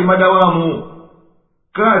yake daima dawamu.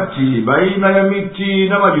 Kati baina ya miti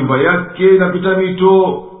na majumba yake na pita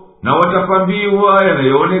mito, na watapambiwa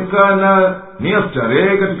yanayoonekana ni ya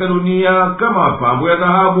starehe katika dunia kama mapambo ya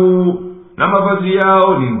dhahabu, na mavazi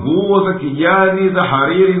yao ni nguo za kijani za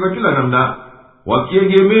hariri za kila namna,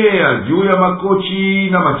 wakiegemea juu ya makochi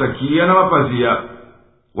na matakia na mapazia.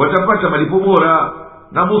 Watapata malipo bora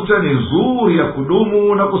na bustani nzuri ya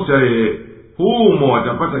kudumu na kustarehe, humo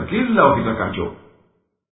watapata kila wakitakacho.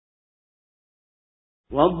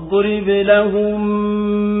 واضرب لهم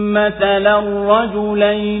مثلا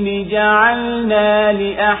رجلين جعلنا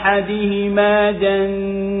لأحدهما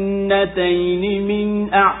جنتين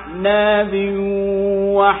من أعناب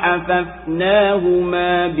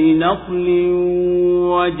وحففناهما بنخل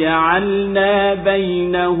وجعلنا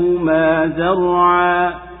بينهما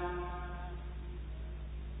زرعا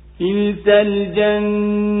كلتا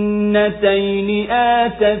الجنتين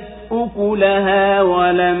آتت أكلها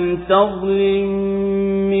ولم تظلم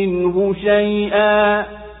منه شيئا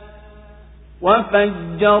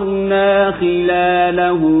وفجرنا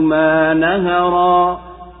خلالهما نهرا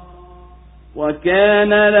وكان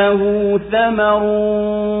له ثمر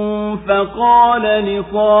فقال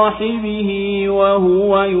لصاحبه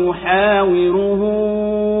وهو يحاوره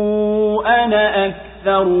أنا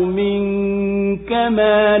أكثر منك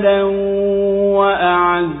مالا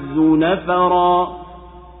وأعز نفرا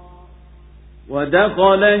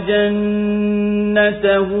ودخل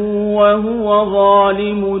جنته وهو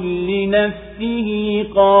ظالم لنفسه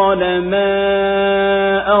قال ما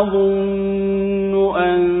أظن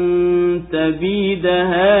أن تبيد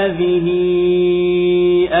هذه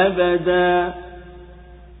أبدا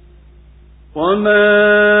وما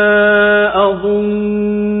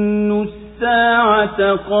أظن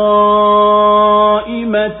الساعة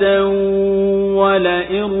قائمة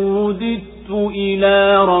ولئن رددت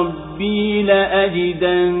إلى ربي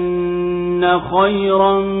لأجدن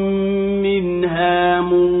خيرا منها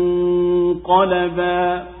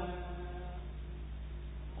منقلبا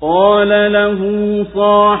قال له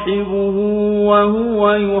صاحبه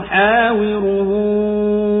وهو يحاوره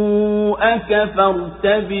أكفرت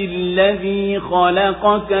بالذي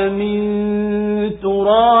خلقك من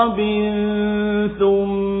تراب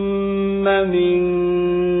ثم من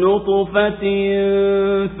نطفة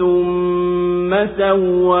ثم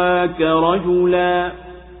سواك رجلا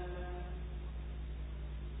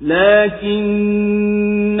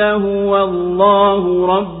لكن هو الله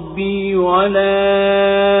ربي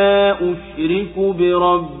ولا أشرك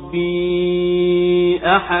بربي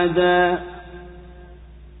أحدا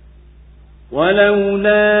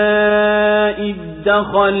ولولا إذ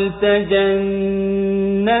دخلت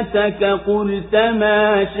جنتك قلت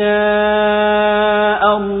ما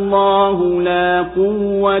شاء الله لا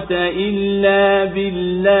قوة إلا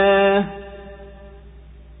بالله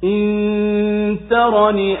إن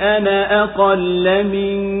ترني أنا أقل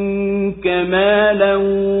منك مالا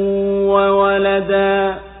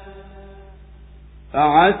وولدا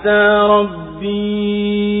فعسى ربي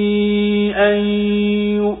أن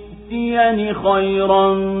يؤتيني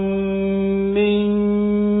خيرا من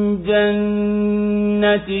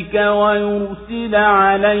جنتك ويرسل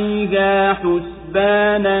عليها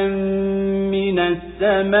حسبانا من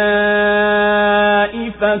السماء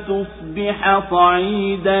فتصبح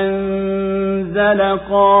صعيدا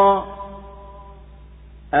زلقا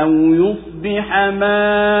أو يصبح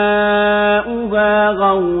ماؤها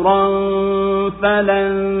غورا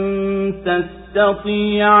فلن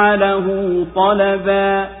تستطيع له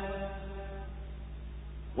طلبا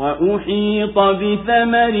وأحيط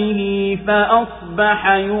بثمره فأصبح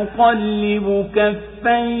يقلب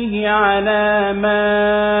كفيه على ما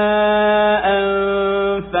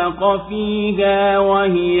أنفق فيها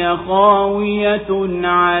وهي خاوية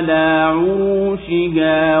على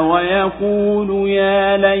عروشها ويقول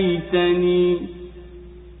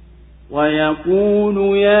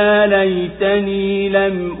يا ليتني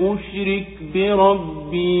لم أشرك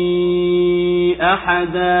بربي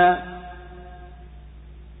أحدا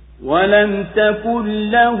ولم تكن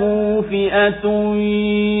له فئة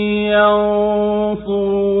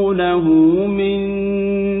ينصرونه من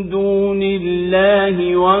دون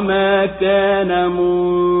الله وما كان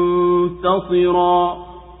منتصرا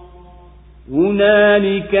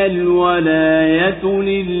هنالك الولاية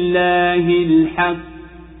لله الحق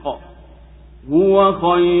هو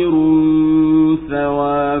خير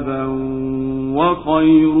ثوابا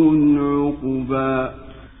وخير عقبا.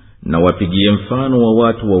 Na wapigie mfano wa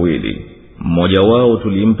watu wawili, mmoja wao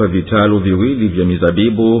tulimpa vitalu viwili vya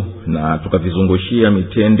mizabibu na tukavizungushia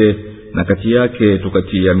mitende na kati yake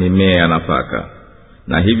tukatia mimea nafaka,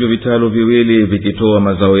 na hivyo vitalu viwili vikitoa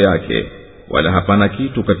mazao yake, wala hapana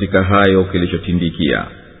kitu katika hayo kilichotindikia.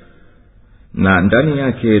 Na ndani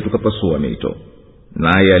yake tukapasua mito,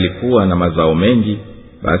 naye alikuwa na mazao mengi.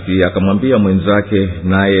 Basi akamwambia mwenzake,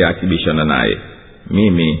 naye akibishana naye,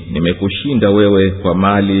 mimi nimekushinda wewe kwa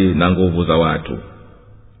mali na nguvu za watu.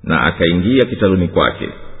 Na akaingia kitaluni kwake,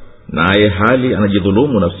 naye hali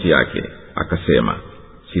anajidhulumu nafsi yake, akasema,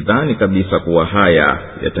 sidhani kabisa kuwa haya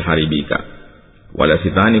yataharibika, wala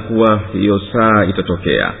sidhani kuwa hiyo saa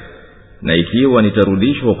itatokea, na ikiwa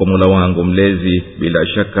nitarudishwa kwa Mola wangu mlezi, bila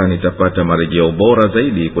shaka nitapata marejeo bora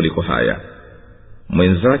zaidi kuliko haya.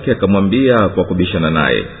 Mwenzake akamwambia kwa kubishana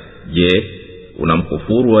naye, je,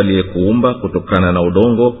 unamkufuru aliyekuumba kutokana na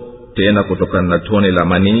udongo, tena kutokana na tone la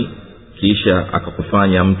manii, kisha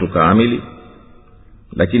akakufanya mtu kamili?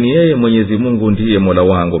 Lakini yeye Mwenyezi Mungu ndiye Mola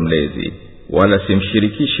wangu mlezi, wala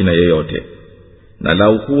simshirikishi na yeyote. Na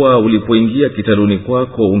lau kuwa ulipoingia kitaluni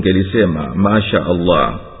kwako ungelisema masha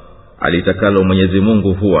Allah, alitakalo Mwenyezi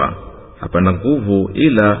Mungu huwa, hapana nguvu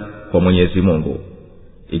ila kwa Mwenyezi Mungu.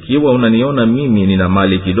 Ikiwa unaniona mimi nina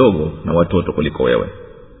mali kidogo na watoto kuliko wewe,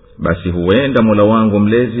 basi huenda Mola wangu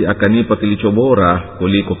mlezi akanipa kilicho bora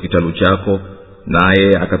kuliko kitalu chako, naye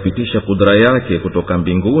akapitisha kudra yake kutoka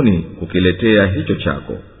mbinguni kukiletea hicho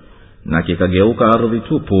chako, na kikageuka ardhi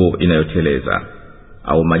tupu inayoteleza,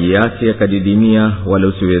 au maji yake yakadidimia wala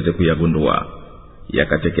usiweze kuyagundua,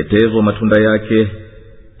 yakateketezwa matunda yake,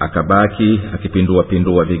 akabaki akipindua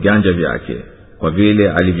pindua viganja vyake kwa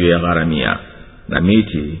vile alivyoyagharamia, na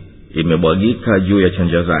miti imebwagika juu ya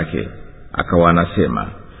chanja zake. Akawa anasema,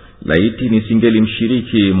 laiti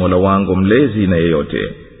nisingelimshiriki Mola wangu mlezi na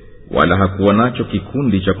yeyote, wala hakuwa nacho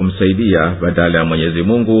kikundi cha kumsaidia badala ya Mwenyezi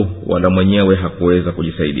Mungu, wala mwenyewe hakuweza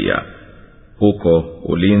kujisaidia. Huko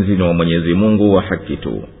ulinzi ni wa Mwenyezi Mungu wa haki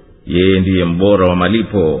tu, yeye ndiye mbora wa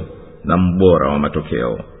malipo na mbora wa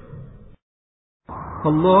matokeo.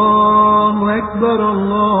 Allahu Akbar,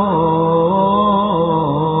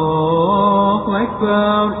 Allahu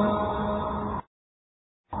Akbar,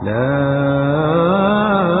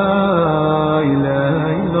 la ilaha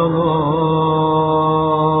illa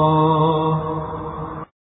Allah.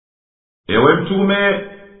 Ewe Mtume,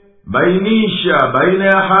 bainisha baina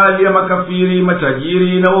ya hali ya makafiri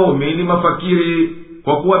matajiri na waumini mafakiri,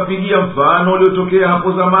 kwa kuwapigia mfano uliotokea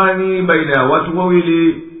hapo zamani baina ya watu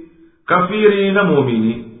wawili, kafiri na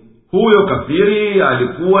muumini. Huyo kafiri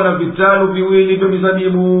alikuwa na vitalu viwili vya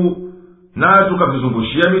mizabibu, na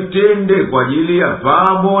tukavizungushia mitende kwa ajili ya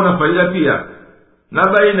pambo na faida pia. Na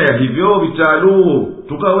baina ya hivyo vitalu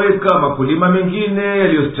tukaweka makulima mengine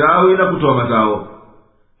yaliyostawi na kutoa mazao,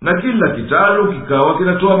 na kila kitalu kikawa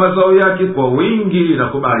kinatoa mazao yake kwa wingi na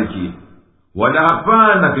kubariki, wala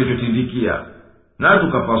hapana kilichotindikia. Na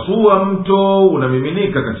tukapasua mto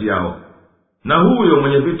unamiminika kati yao. Na huyo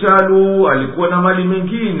mwenye vitalu alikuwa na mali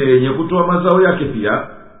mengine yenye kutoa mazao yake pia,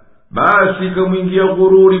 basi ikamwingia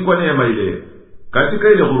ghururi kwa neema ile. Katika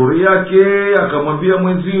ile ghururi yake akamwambia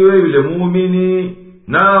mwenziwe yule muumini,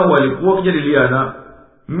 nao walikuwa wakijadiliana,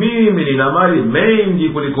 mimi nina mali mengi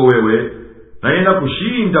kuliko wewe, na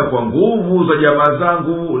ninakushinda kwa nguvu za jamaa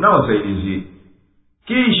zangu na wasaidizi.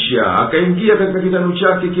 Kisha akaingia katika kitalu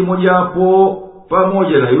chake kimoja hapo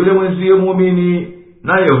pamoja na yule mwenziwe muumini,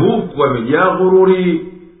 naye huku amejaa ghururi.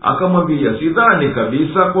 Akamwambia, sidhani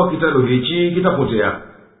kabisa kuwa kitalu hichi kitapotea,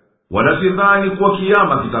 wala sidhani kuwa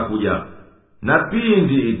kiyama kitakuja, na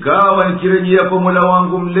pindi ikawa nikirejea kwa Mola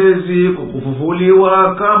wangu mlezi kwa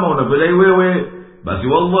kufufuliwa kama unavyodai wewe, basi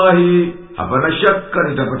wallahi hapana shaka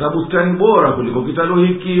nitapata bustani bora kuliko kitalu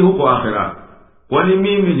hiki huko akhera, kwani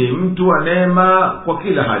mimi ni mtu wa neema kwa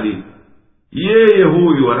kila hali. Yeye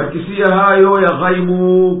huyu anakisia hayo ya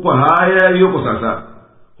ghaibu kwa haya yaliyoko sasa,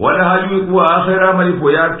 wala hajui kuwa akhera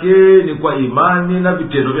malipo yake ni kwa imani na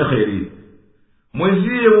vitendo vya kheri.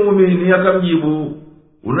 Mwenziye muumini akamjibu,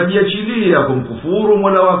 unajiachilia kumkufuru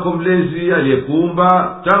Mola wako mlezi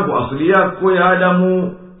aliyekuumba tangu asili yako ya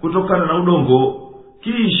Adamu kutokana na udongo,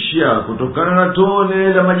 kisha kutokana na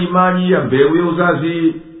tone la majimaji ya mbegu ya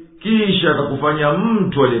uzazi, kisha akakufanya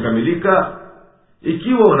mtu aliyekamilika.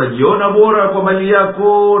 Ikiwa unajiona bora kwa mali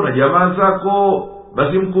yako na jamaa zako,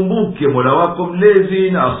 basi mkumbuke Mola wako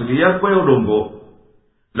mlezi na asili yako ya udongo.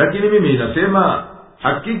 Lakini mimi ninasema,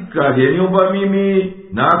 hakika aliyeniumba mimi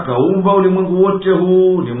na akaumba ulimwengu wote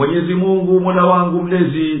huu ni Mwenyezi Mungu Mola wangu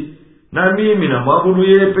mlezi, na mimi namwabudu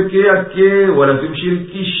yeye peke yake, wala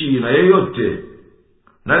simshirikishi na yeyote.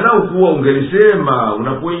 Na lau kuwa ungelisema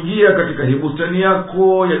unapoingia katika hii bustani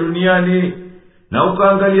yako ya duniani na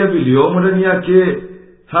ukaangalia viliomo ndani yake,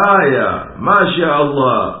 haya masha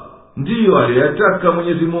Allah, ndiyo aliyataka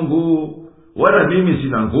Mwenyezi Mungu, wala mimi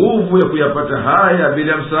sina nguvu ya kuyapata haya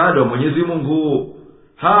bila msaada wa Mwenyezi Mungu,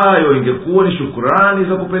 hayo ingekuwa ni shukrani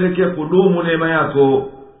za kupelekea kudumu neema yako.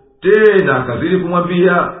 Tena akazidi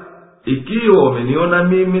kumwambia, ikiwa umeniona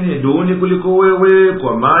mimi ni duni kuliko wewe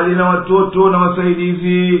kwa mali na watoto na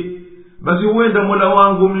wasaidizi, basi huenda Mola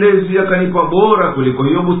wangu mlezi akanipa bora kuliko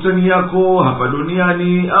hiyo bustani yako hapa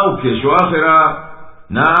duniani au kesho akhera,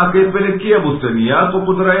 na akaipelekea bustani yako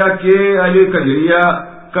kudra yake aliyoikadiria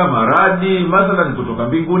kama radi mathalan kutoka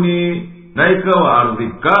mbinguni, na ikawa ardhi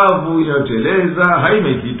kavu inayoteleza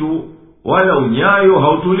haina kitu, wala unyayo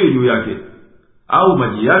hautulii juu yake, au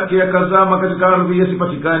maji yake yakazama katika ardhi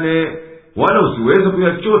yasipatikane, wala usiweze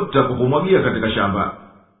kuyachota kwa kumwagia katika shamba.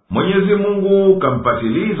 Mwenyezi Mungu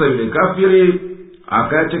kampatiliza yule kafiri,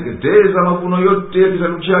 akayateketeza mavuno yote ya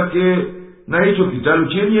kitalu chake, na hicho kitalu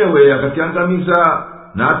chenyewe akakiangamiza,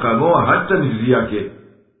 na akang'oa hata mizizi yake.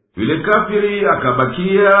 Yule kafiri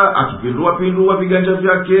akabakia akipindua viganja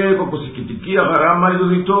vyake kwa kusikitikia gharama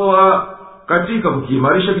alizozitoa katika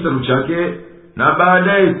kukiimarisha kitalu chake, na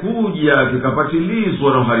baadaye kuja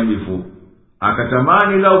kikapatilizwa na uharibifu.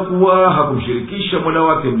 Akatamani lau kuwa hakumshirikisha Mola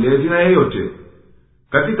wake mlezi na yeyote.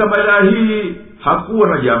 Katika balaa hii hakuwa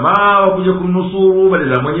na jamaa wa kuja kumnusuru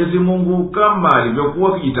badala ya Mwenyezi Mungu kama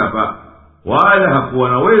alivyokuwa kijitapa, wala hakuwa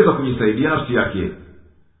naweza kujisaidia nafsi yake,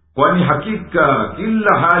 kwani hakika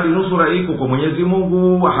kila hali nusura iko kwa Mwenyezi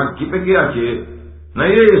Mungu wa haki peke yake, na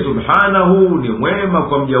yeye subhanahu ni mwema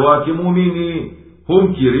kwa mja wake muumini,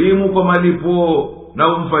 humkirimu kwa malipo na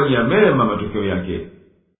humfanyia mema matokeo yake.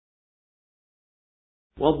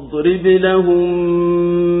 واضرب لهم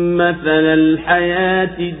مثل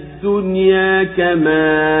الحياة الدنيا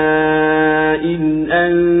كماء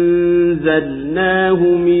أنزلناه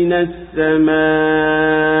من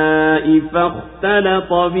السماء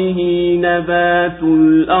فاختلط به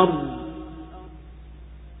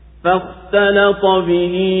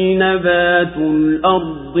نبات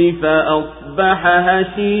الأرض فأصبح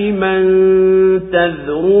هشيما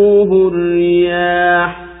تذروه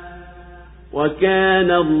الرياح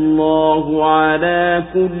وكان الله على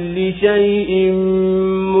كل شيء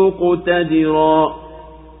مقتدرا.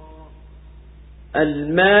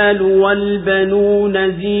 المال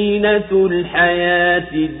والبنون زينة الحياة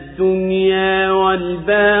الدنيا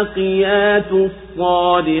والباقيات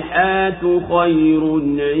الصالحات خير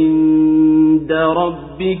عند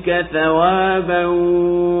ربك ثوابا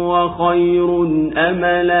وخير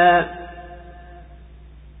أملا.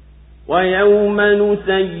 ويوم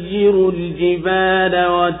نسير الجبال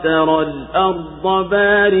وترى الأرض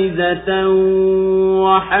بارزة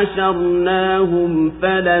وحشرناهم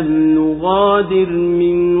فلم نغادر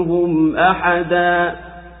منهم أحدا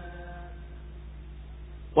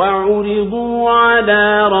وعرضوا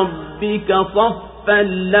على ربك صفا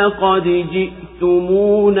لقد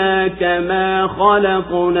جئتمونا كما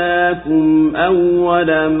خلقناكم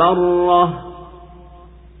أول مرة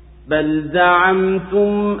بل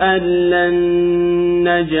زعمتم أن لن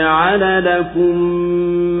نجعل لكم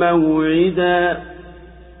موعدا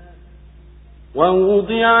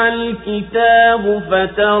ووضع الكتاب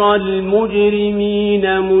فترى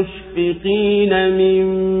المجرمين مشفقين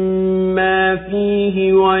مما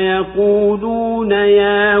فيه ويقولون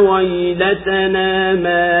يا ويلتنا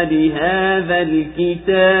ما لهذا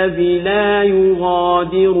الكتاب لا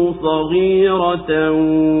يغادر صغيرة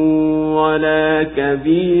ولا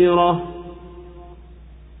كبيرة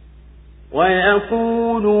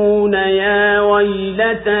ويقولون يا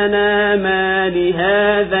ويلتنا ما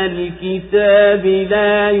لهذا الكتاب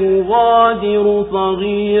لا يغادر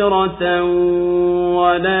صغيرة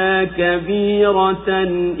ولا كبيرة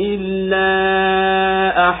إلا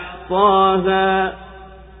أحصاها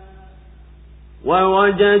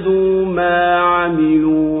ووجدوا ما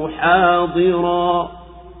عملوا حاضرا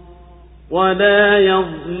ولا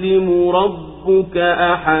يظلم ربك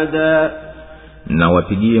أحدا. Na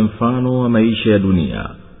wapigie mfano wa maisha ya dunia.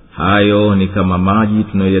 Hayo ni kama maji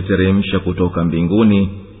tunayoyateremsha kutoka mbinguni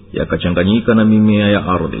yakachanganyika na mimea ya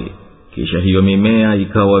ardhi, kisha hiyo mimea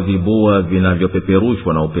ikawa vibua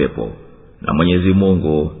vinavyopeperushwa na upepo, na Mwenyezi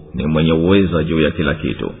Mungu ni mwenye uweza juu ya kila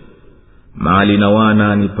kitu. Mali na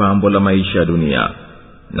wana ni pambo la maisha ya dunia,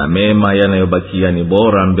 na mema yanayobakia ni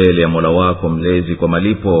bora mbele ya Mola wako mlezi kwa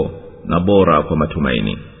malipo na bora kwa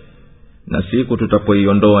matumaini. Na siku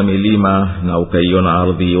tutapoiondoa milima na ukaiona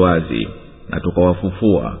ardhi wazi na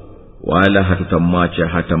tukawafufua, wala hatutamwacha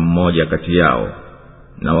hata mmoja kati yao,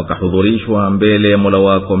 na wakahudhurishwa mbele ya Mola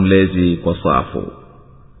wako mlezi kwa safu.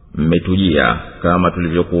 Mmetujia kama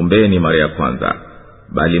tulivyokuumbeni mara ya kwanza,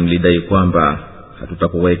 bali mlidai kwamba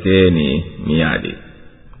hatutakuwekeeni miadi.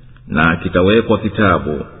 Na kitawekwa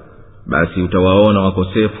kitabu, basi utawaona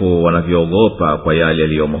wakosefu wanavyoogopa kwa yale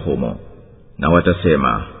yaliyomo humo, na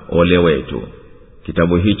watasema ole wetu,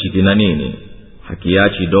 kitabu hichi kina nini?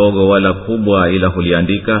 Hakiachi dogo wala kubwa ila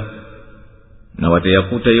huliandika. Na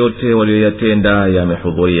watayakuta yote walioyatenda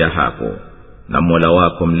yamehudhuria hapo, na Mola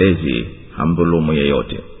wako mlezi hamdhulumu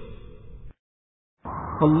yeyote.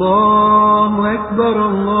 Allahu Akbar,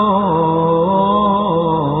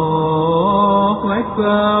 Allahu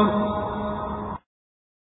Akbar.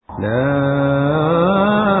 La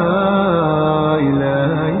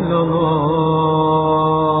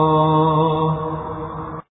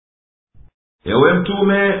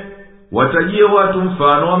Mtume, watajie watu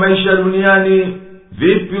mfano wa maisha duniani,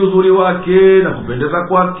 vipi uzuri wake na kupendeza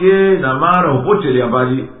kwake, na mara hupotelea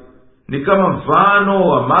mbali. Ni kama mfano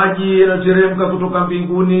wa maji yanateremka kutoka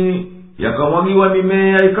mbinguni, yakamwagiwa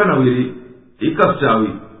mimea ikanawiri, ikastawi,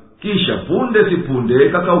 kisha punde si punde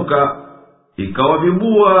ikakauka, ikawa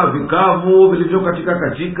vibua vikavu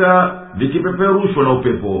vilivyokatika vikipeperushwa na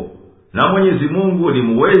upepo. Na Mwenyezi Mungu ni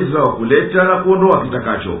muweza wa kuleta na kuondoa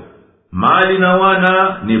kitakacho. Mali na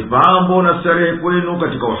wana ni pambo na starehe kwenu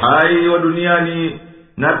katika uhai wa duniani,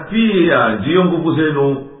 na pia ndiyo nguvu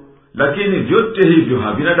zenu, lakini vyote hivyo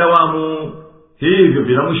havina dawamu, hivyo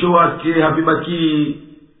vina mwisho wake, havibaki.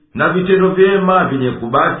 Na vitendo vyema vyenye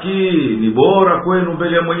kubaki ni bora kwenu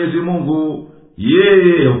mbele ya Mwenyezi Mungu.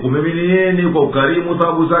 Yeye hukumiminieni kwa ukarimu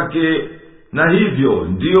thawabu zake, na hivyo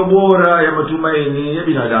ndiyo bora ya matumaini ya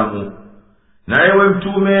binadamu. Na ewe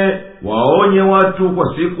Mtume, waonye watu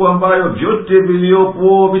kwa siku ambayo vyote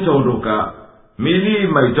viliopo vitaondoka.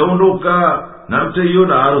 Milima itaondoka, na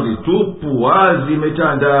mtaiona ardhi tupu wazi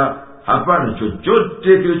imetanda, hapana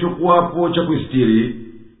chochote kilichokuwapo cha kuistiri.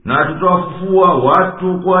 Na tutawafufua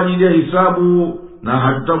watu kwa ajili ya hisabu, na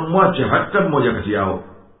hatutamwacha hata mmoja kati yao.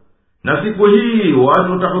 Na siku hii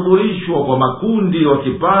watu watahudhurishwa kwa makundi,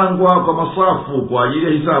 wakipangwa kwa masafu kwa ajili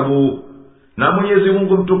ya hisabu. Na Mwenyezi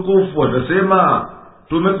Mungu mtukufu atasema,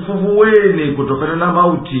 tumekufufueni kutokana na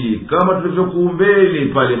mauti kama tulivyokuumbeni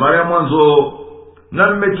pale mara ya mwanzo,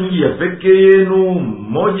 na mmetujia peke yenu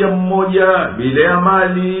mmoja mmoja, bila ya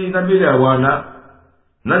mali na bila ya wana.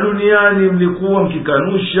 Na duniani mlikuwa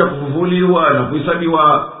mkikanusha kufufuliwa na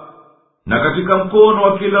kuhesabiwa. Na katika mkono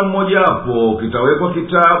wa kila mmoja hapo kitawekwa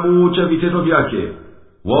kitabu cha vitendo vyake.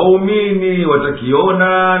 Waumini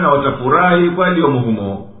watakiona na watafurahi kwa yaliyomo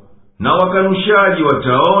humo, na wakanushaji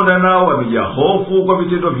wataona nao wamejaa hofu kwa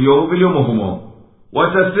vitendo vyao vilivyomo humo.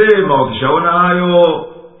 Watasema wakishaona hayo,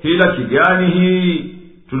 hila kigani hii?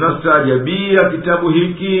 Tunastaajabia kitabu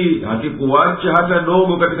hiki hakikuacha hata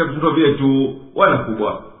dogo katika vitendo vyetu wala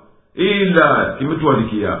kubwa, ila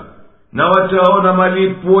kimetuandikia. Na wataona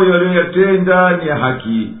malipo walioyatenda ni ya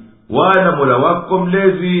haki, wala Mola wako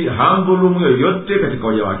mlezi hamdhulumu yoyote katika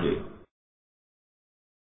waja wake.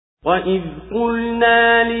 وَإِذْ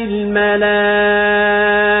قُلْنَا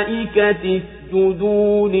لِلْمَلَائِكَةِ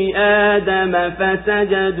اسجدوا لآدم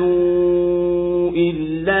فسجدوا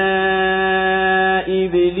إلا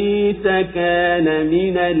إبليس كان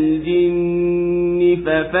من الجن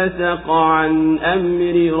ففسق عن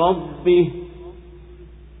أمر ربه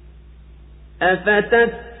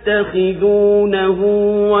أفتتخذونه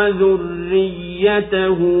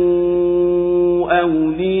وذريته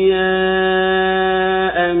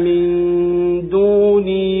أولياء من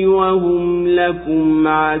دوني وهم لكم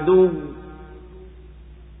عدو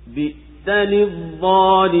بئس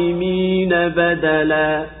للظالمين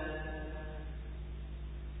بدلا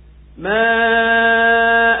ما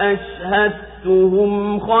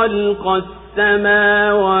أشهدتهم خلق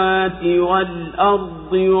السماوات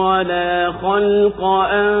والأرض ولا خلق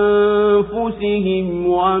أنفسهم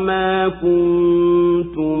وما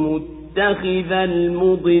كنت متخذ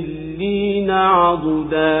المضلين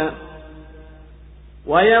عضدا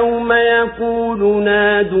ويوم يقول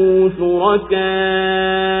نادوا شركائي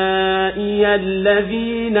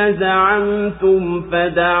الذين زعمتم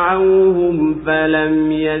فدعوهم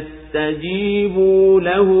فلم يستجيبوا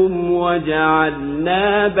لهم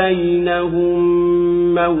وجعلنا بينهم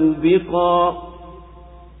موبقا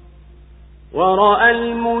ورأى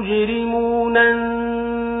المجرمون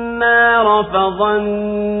النار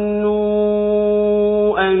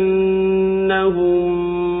فظنوا أنهم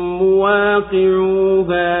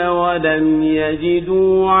مواقعوها ولم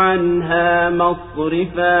يجدوا عنها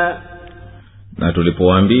مصرفا. Na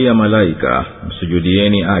tulipowaambia malaika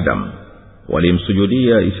msujudieni Adam,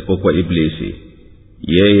 walimsujudia isipokuwa Iblisi.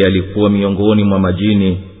 Yeye alikuwa miongoni mwa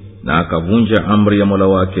majini na akavunja amri ya Mola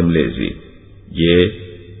wake mlezi. Je,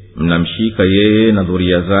 mnamshika yeye na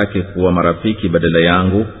dhuria zake kuwa marafiki badala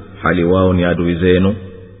yangu, hali wao ni adui zenu?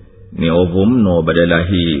 Ni ovu mno badala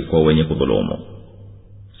hii kwa wenye kudhulumu.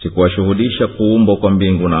 Sikuwashuhudisha kuumbwa kwa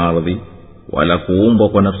mbingu na ardhi, wala kuumbwa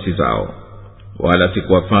kwa nafsi zao, wala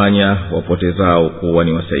sikuwafanya wapotezao kuwa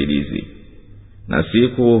ni wasaidizi. Na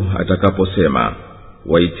siku atakaposema,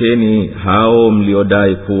 waiteni hao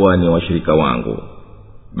mliodai kuwa ni washirika wangu,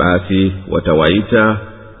 basi watawaita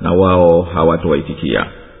na wao hawatowaitikia,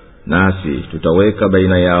 nasi tutaweka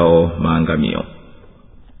baina yao maangamio.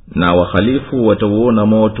 Na wakhalifu watauona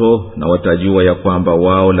moto na watajua ya kwamba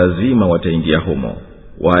wao lazima wataingia humo,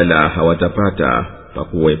 wala hawatapata pa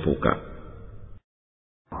kuepuka.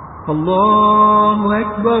 Allahu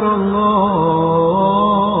Akbar,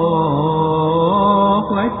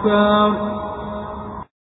 Allahu Akbar.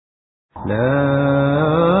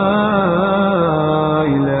 La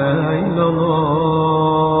ilaha illa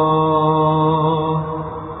Allah.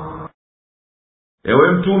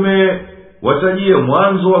 Ewe Mtume, watajie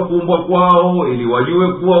mwanzo wa kuumbwa kwao ili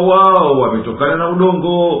wajue kuwa wao wametokana na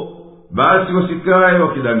udongo. Basi wasikae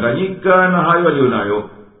wakidanganyika na hayo walionayo,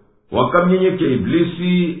 wakamnyenyekea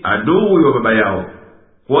Iblisi adui wa baba yao,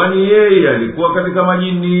 kwani yeye alikuwa katika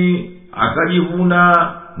majini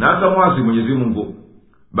akajivuna na akamwasi Mwenyezi Mungu.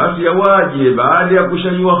 Basi yawaje baada ya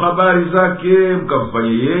kushajua habari zake mkamfanye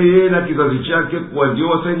yeye na kizazi chake kuwa ndio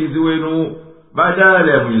wasaidizi wenu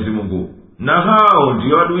badala ya Mwenyezi Mungu, na hao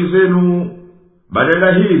ndio adui zenu.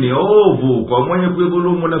 Badala hii ni ovu kwa mwenye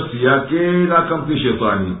kuidhulumu nafsi yake na akamtii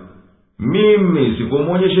shetani. Mimi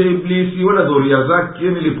sikumwonyesha Iblisi wala dhuria zake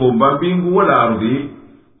nilipoumba mbingu wala ardhi,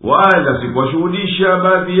 wala sikuwashuhudisha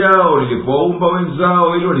baadhi yao nilipoumba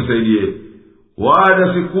wenzao ili wanisaidie,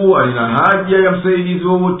 wala sikuwa nina haja ya msaidizi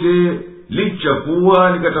wowote, licha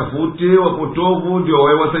kuwa nikatafute wapotovu ndio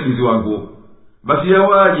wawe wasaidizi wangu. Basi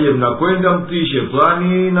yawaje mnakwenda mtii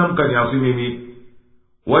shetani na mkaniasi mimi?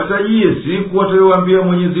 Watajie siku watayowaambia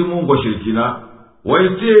Mwenyezi Mungu washirikina,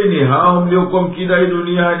 waiteni hao mliokuwa mkidai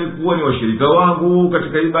duniani kuwa ni washirika wangu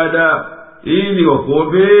katika ibada, ili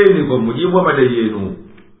wakuombeni kwa mujibu wa madai yenu.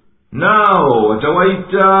 Nao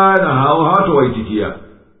watawaita na hao hawatawaitikia.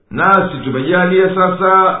 Nasi tumejalia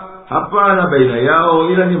sasa hapana baina yao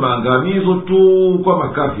ila ni maangamizo tu kwa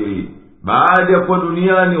makafiri, baada ya kuwa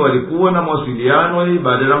duniani walikuwa na mawasiliano ya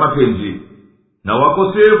ibada na mapenzi. Na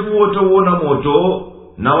wakosefu watauona moto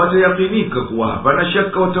na watayakinika kuwa hapana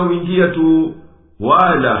shaka watauingia tu,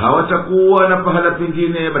 wala hawatakuwa na pahala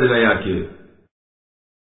pengine badala yake.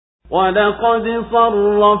 وَلَقَدْ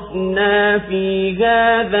صَرَّفْنَا فِي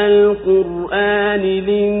هَذَا الْقُرْآنِ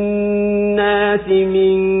لِلنَّاسِ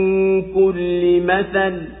مِنْ كُلِّ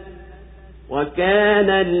مَثَلٍ وَكَانَ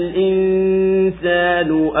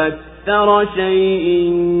الْإِنسَانُ أَكْثَرَ شَيْءٍ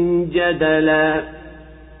جَدَلًا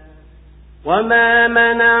وَمَا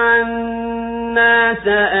مَنَعَ النَّاسَ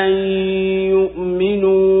أَنْ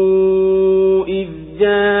يُؤْمِنُوا إِذْ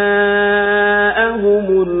جَاءَهُمُ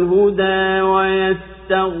الْهُدَى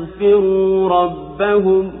وَيَسْتَغْفِرُوا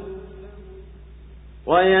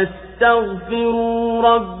يستغفروا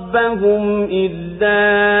ربهم إلا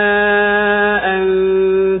أن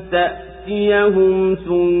تأتيهم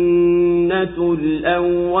سنة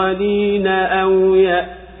الأولين أو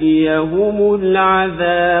يأتيهم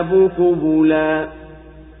العذاب قبلا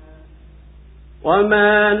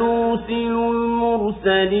وما نرسل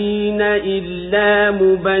المرسلين إلا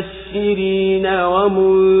مبشرين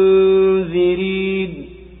ومنذرين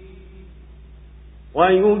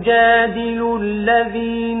ويجادل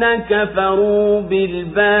الذين كفروا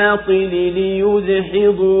بالباطل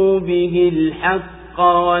ليدحضوا به الحق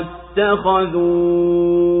واتخذوا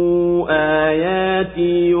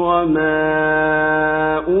آياتي وما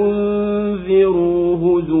أنذروا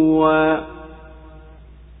هزوا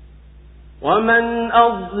ومن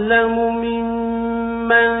أظلم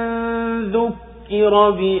ممن ذكر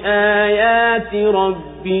بآيات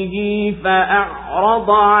ربه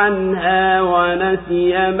فأعرض عنها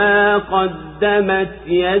ونسي ما قدمت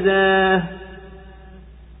يداه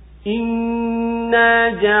إنا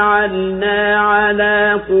جعلنا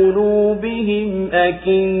على قلوبهم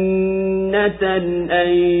أكنة أن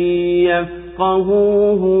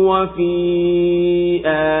يفقهوه وفي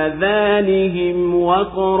آذانهم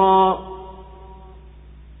وقرا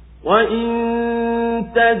وإن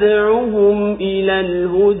تدعهم إلى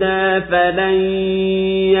الهدى فلن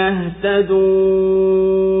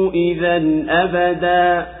يهتدوا إذا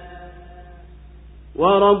أبدا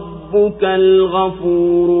وربك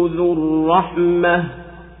الغفور ذو الرحمة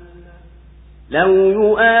لو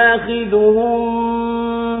يؤاخذهم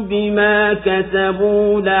بما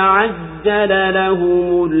كسبوا لعجل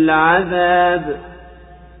لهم العذاب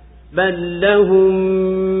بل لهم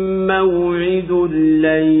موعد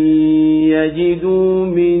لن يجدوا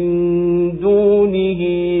من دونه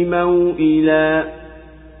موئلا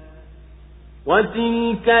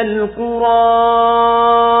وتلك القرى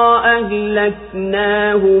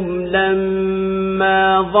أهلكناهم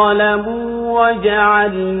لما ظلموا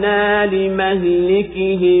وجعلنا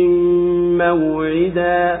لمهلكهم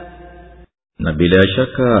موعدا na bila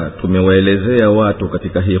shaka tumewaelezea watu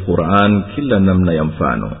katika hii Qur'an kila namna ya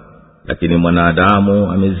mfano, lakini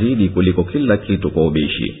mwanadamu amezidi kuliko kila kitu kwa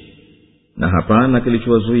ubishi, na hapana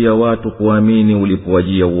kilichowazuia watu kuamini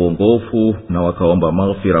ulipowajia uongofu na wakaomba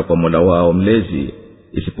maghfira kwa Mola wao mlezi,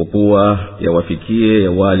 isipokuwa yawafikie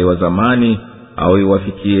wale wa zamani au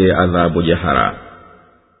iwafikie adhabu jahara.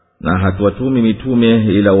 Na hatuwatumi mitume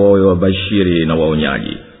ila wawe wabashiri na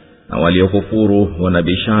waonyaji, na waliokufuru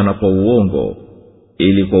wanabishana kwa uongo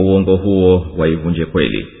ili kwa uongo huo waivunje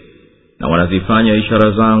kweli, na wanazifanya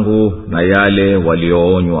ishara zangu na yale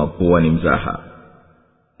walioonywa kuwa ni mzaha.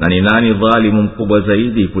 Na ni nani dhalimu mkubwa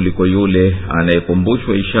zaidi kuliko yule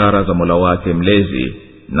anayekumbushwa ishara za Mola wake mlezi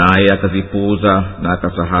naye akazipuuza na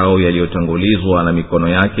akasahau yaliyotangulizwa na mikono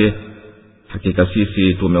yake? Hakika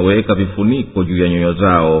sisi tumeweka vifuniko juu ya nyoyo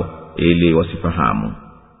zao ili wasifahamu,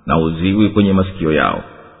 na uziwi kwenye masikio yao,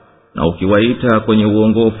 na ukiwaita kwenye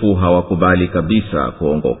uongofu hawakubali kabisa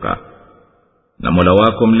kuongoka. Na Mola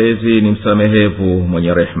wako mlezi ni msamehevu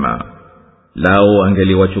mwenye rehema. Lao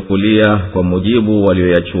angeliwachukulia kwa mujibu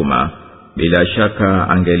walioyachuma, bila shaka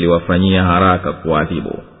angeliwafanyia haraka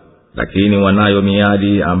kuadhibu, lakini wanayo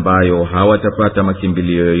miadi ambayo hawatapata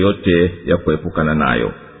makimbilio yoyote ya kuepukana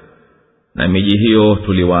nayo. Na miji hiyo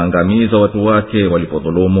tuliwaangamiza watu wake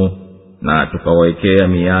walipodhulumu, na tukawawekea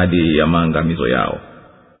miadi ya maangamizo yao.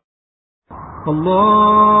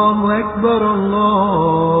 الله أكبر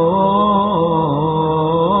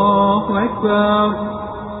الله أكبر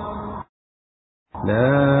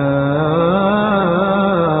لا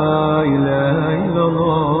إله إلا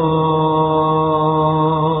الله.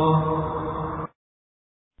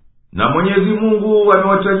 Na Mwenyezi Mungu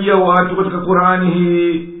amewatajia watu katika Qur'ani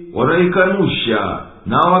hii wanaikanusha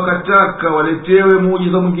na wakataka waletewe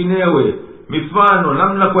muujiza mwinginewe, mifano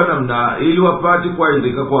namna kwa namna, ili wapate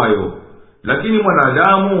kuaidhika kwayo. Lakini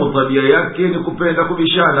mwanadamu tabia yake ni kupenda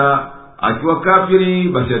kubishana. Akiwa kafiri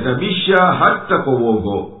basi atabisha hata kwa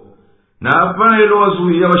uongo. Na hapana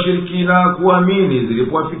ilowazuia washirikina kuamini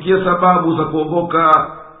zilipowafikia sababu za kuongoka,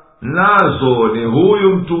 nazo ni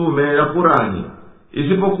huyu mtume na Qur'ani,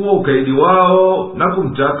 isipokuwa ukaidi wao na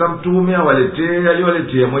kumtaka mtume awaletee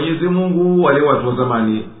aliwaletea Mwenyezi Mungu wale watu wa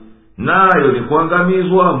zamani, nayo ni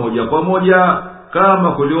kuangamizwa moja kwa moja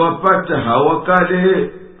kama kuliwapata hawa kale,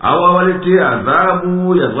 au awaletea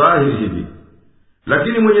adhabu ya dhahiri hivi.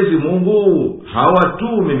 Lakini Mwenyezi Mungu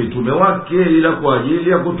hawatumi mitume wake ila kwa ajili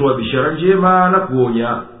ya kutoa bishara njema na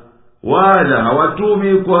kuonya, wala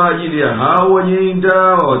hawatumi kwa ajili ya hao wenye inda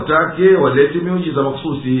wawatake walete miujiza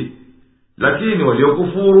makhsusi. Lakini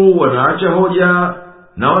waliokufuru wanaacha hoja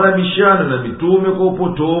na wanabishana na mitume kwa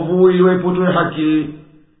upotovu ili waipotoe haki.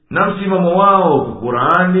 na msimamo wao kwa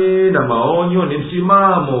Qur'ani na maonyo ni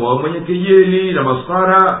msimamo wa mwenye kejeli na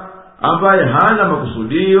maskhara, ambaye hana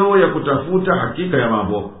makusudio ya kutafuta hakika ya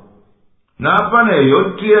mambo. Na hapana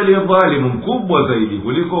yeyote aliyedhalimu mkubwa zaidi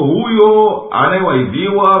kuliko huyo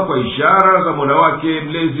anayewaidhiwa kwa ishara za Mola wake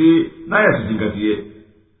mlezi naye asizingatie,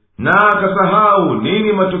 na akasahau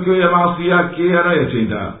nini matokeo ya maasi yake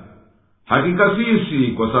anayotenda. Hakika sisi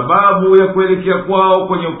kwa sababu ya kuelekea kwao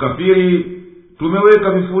kwenye ukafiri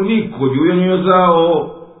tumeweka vifuniko juu ya nyoyo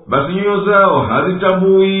zao, basi nyoyo zao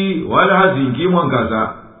hazitambui wala haziingii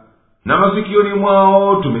mwangaza, na masikioni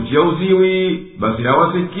mwao tumetia uziwi, basi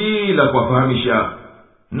hawasikii la kuwafahamisha.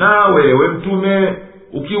 Nawe ewe mtume,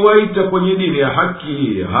 ukiwaita kwenye dini ya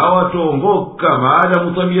haki hawataongoka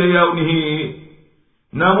maadamu tabia yao ni hii.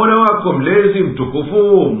 Na Mola wako mlezi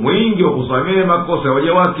mtukufu mwingi wa kusamehe makosa ya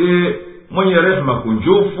waja wake, mwenye rehema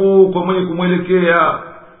kunjufu kwa mwenye kumwelekea.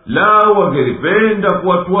 Lao wangelipenda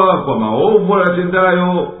kuwatwaa kwa maovu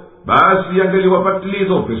yatendayo, basi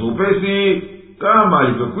angeliwapatiliza upesi kama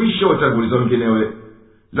alivyokwisha watanguliza wenginewe.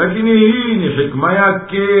 Lakini hii ni hikma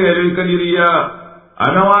yake aliyoikadiria,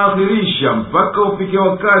 anawaakhirisha mpaka ufike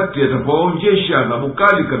wakati atapowaonjesha adhabu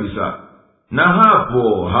kali kabisa, na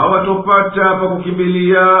hapo hawatopata pa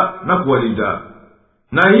kukimbilia na kuwalinda.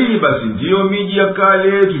 Na hii basi ndiyo miji ya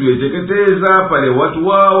kale tuliyoiteketeza pale watu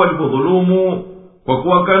wao walipodhulumu kwa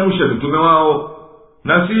kuwakanusha mitume wao,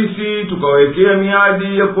 na sisi tukawekea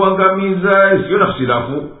miadi ya kuangamiza isiyo na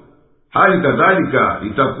khitilafu. Hali kadhalika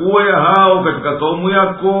itakuwa ya hao katika kaumu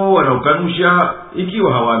yako wanaokanusha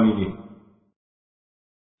ikiwa hawaamini.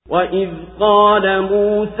 وَإِذْ قَالَ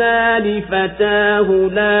مُوسَى لِفَتَاهُ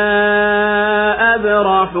لَا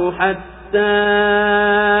أَبْرَحُ حَتَّى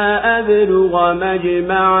أَبْلُغَ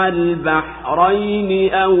مَجْمَعَ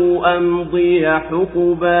الْبَحْرَيْنِ أَوْ أَمْضِيَ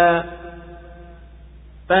حُقُبًا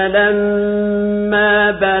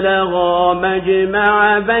فَلَمَّا بَلَغَا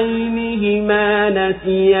مَجْمَعَ بَيْنِهِمَا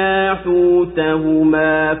نَسِيَا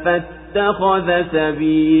حُوتَهُمَا فَاتَّخَذَ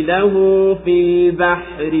سَبِيلَهُ فِي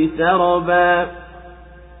الْبَحْرِ سَرَبًا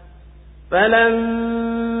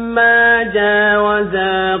فَلَمَّا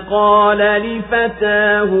جَاوَزَا قَالَ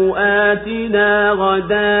لِفَتَاهُ آتِنَا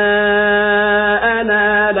غَدَاءَنَا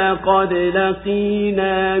لَقَدْ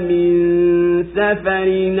لَقِينَا مِنْ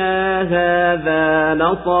سَفَرِنَا هَذَا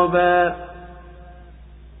نَصَبًا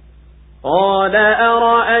قَالَ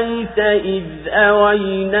أَرَأَيْتَ إِذْ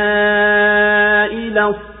أَوَيْنَا إِلَى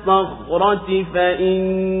الصَّخْرَةِ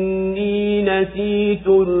فَإِنِّي نَسِيتُ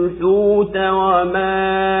الْحُوتَ وَمَا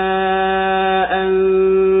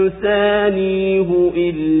أَنسَانِيهُ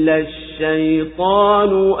إِلَّا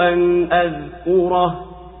الشَّيْطَانُ أَنْ أَذْكُرَهُ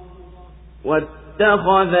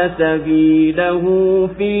وَاتَّخَذَ سَبِيلَهُ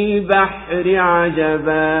فِي الْبَحْرِ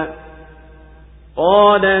عَجَبًا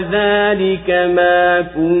قَالَ ذَلِكَ مَا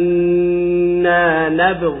كُنَّا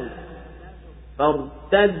نَبْغِ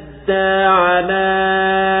فارتدا على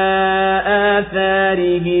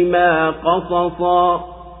آثارهما قصصا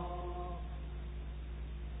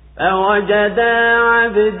فوجدا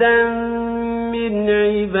عبدا من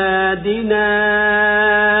عبادنا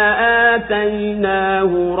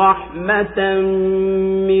آتيناه رحمة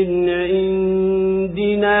من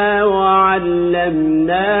عندنا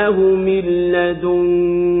وعلمناه من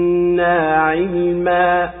لدنا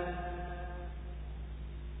علما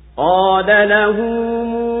قال له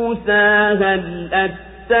موسى هل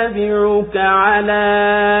أتبعك على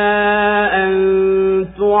أن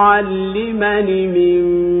تعلمني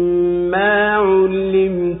مما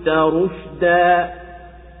علمت رشدا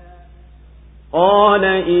قال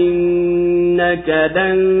إنك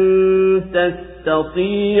لن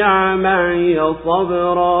تستطيع معي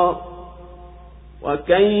صبرا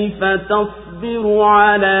وكيف تصبر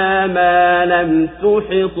على ما لم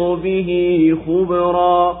تحط به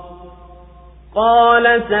خبرا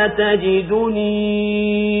قال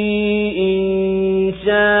ستجدني إن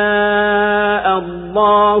شاء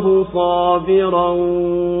الله صابرا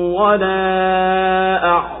ولا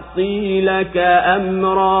أعصي لك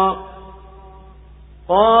أمرا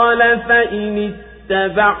قال فإن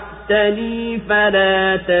اتبعتني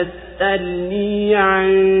فلا تسألني عن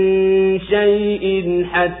شيء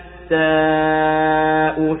حتى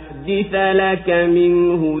أحدث لك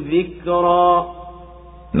منه ذكرا.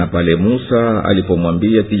 Na pale Musa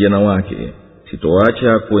alipomwambia kijana wake,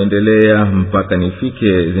 sitoacha kuendelea mpaka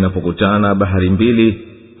nifike zinapokutana bahari mbili,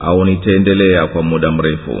 au nitaendelea kwa muda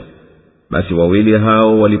mrefu. Basi wawili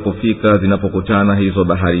hao walipofika zinapokutana hizo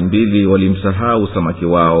bahari mbili walimsahau samaki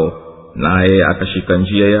wao, naye akashika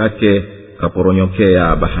njia yake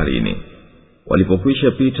kaporonyokea baharini.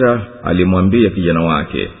 Walipokwisha pita alimwambia kijana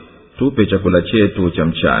wake, tupe chakula chetu cha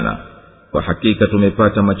mchana. kwa hakika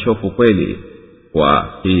tumepata machofu kweli kwa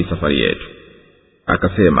hii safari yetu.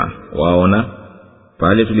 Akasema, waona,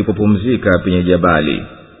 pale tulipopumzika penye jabali,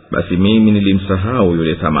 basi mimi nilimsahau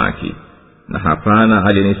yule samaki, na hapana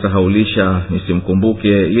aliyenisahaulisha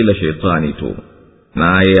nisimkumbuke ila shetani tu,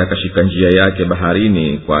 naye akashika njia yake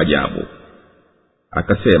baharini kwa ajabu.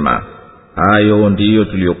 Akasema, hayo ndiyo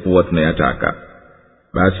tuliyokuwa tunayataka.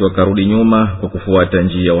 Basi wakarudi nyuma kwa kufuata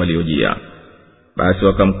njia waliojia. Basi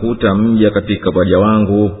wakamkuta mja katika waja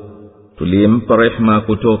wangu, tulimpa rehema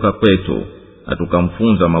kutoka kwetu na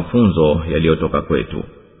tukamfunza mafunzo yaliyotoka kwetu.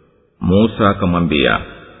 Musa akamwambia,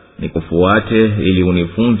 nikufuate ili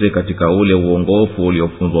unifunze katika ule uongofu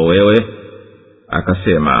uliofunzwa wewe?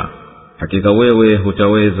 Akasema, hakika wewe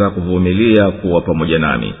hutaweza kuvumilia kuwa pamoja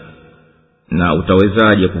nami. Na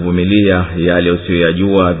utawezaje kuvumilia yale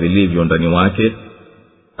usiyoyajua vilivyo ndani wake?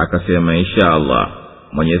 Akasema, insha Allah,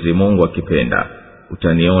 Mwenyezi Mungu akipenda,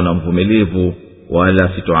 utaniona mvumilivu wala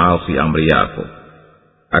sitoasi amri yako.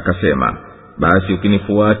 Akasema, basi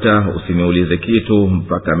ukinifuata usiniulize kitu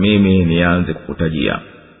mpaka mimi nianze kukutajia.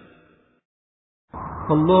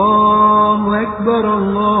 Allahu Akbar,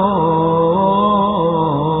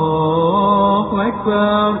 Allahu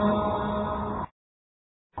Akbar.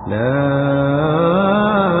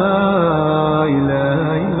 La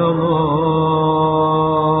ilaha illa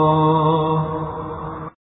Allah.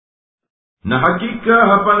 Na hakika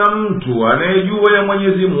hapana mtu anayejua ya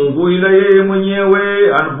Mwenyezi Mungu ila yeye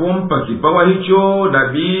mwenyewe anapompa kipawa hicho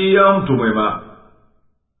nabii au mtu mwema.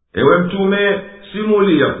 Ewe mtume,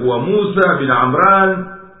 simulia kuwa Musa bin Imran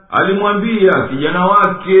alimwambia kijana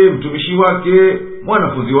wake, mtumishi wake,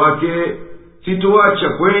 mwanafunzi wake, sitoacha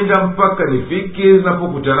kwenda mpaka nifike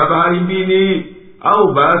zinapokutana bahari mbili,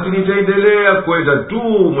 au basi nitaendelea kwenda tu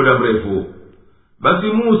muda mrefu. Basi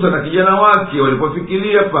Musa na kijana wake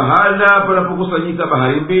walipofikiria pahala panapokusanyika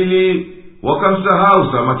bahari mbili,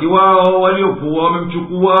 wakamsahau samaki wao waliokuwa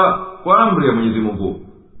wamemchukua kwa amri ya Mwenyezi Mungu.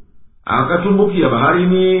 Akatumbukia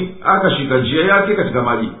baharini, akashika njia yake katika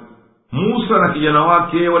maji. Musa na kijana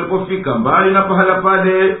wake walipofika mbali na pahala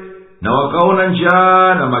pale na wakaona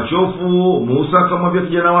njaa na machofu, Musa akamwambia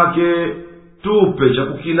kijana wake, tupe cha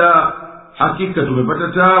kukila, hakika tumepata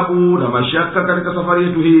taabu na mashaka katika safari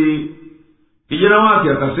yetu hii. Kijana wake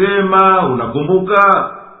akasema,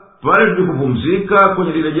 unakumbuka pale tulipopumzika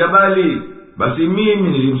kwenye lile jabali, basi mimi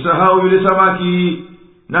nilimsahau yule samaki,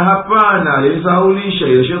 na hapana aliyenisahaulisha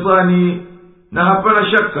ile shetani, na hapana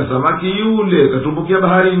shaka samaki yule katumbukia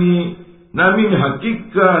baharini, na mimi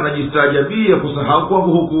hakika najistaajabia kusahau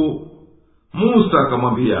kwangu huku. Musa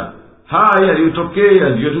akamwambia, haya yaliyotokea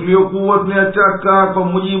ndiyo tuliyokuwa tunayataka kwa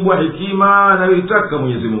mujibu wa hekima anayoitaka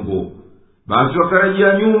Mwenyezi Mungu. Basi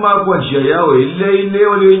wakarejea nyuma kwa njia yao ile ile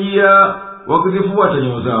waliyojia, wakizifuata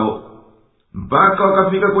nyayo zao mpaka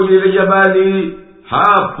wakafika kwenye ile jabali.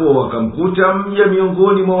 Hapo wakamkuta mja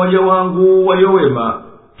miongoni mwa waja wangu waliowema,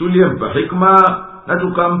 tuliyempa hikma na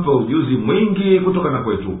tukampa ujuzi mwingi kutokana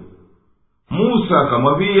kwetu. Musa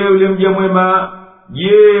akamwambia yule mja mwema,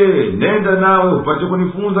 je, nenda nawe upate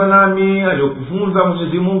kunifunza nami aliyokufunza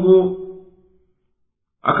Mwenyezi Mungu?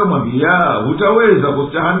 Akamwambia, hutaweza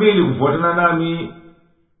kustahamili kufuatana nami,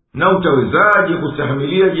 na utawezaje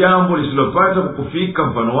kustahimilia jambo lisilopata kukufika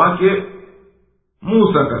mfano wake?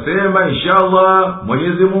 Musa akasema, inshallah,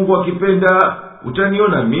 Mwenyezi Mungu akipenda,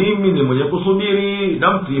 utaniona mimi ni mwenye kusubiri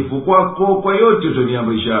na mtiifu kwako kwa yote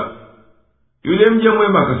utaniamrisha. Yule mja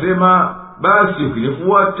mwema akasema, basi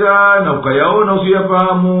ukinifuata na ukayaona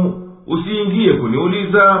usiyafahamu, usiingie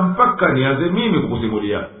kuniuliza mpaka nianze mimi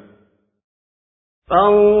kukusimulia.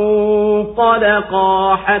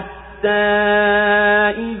 فانطلقا حتى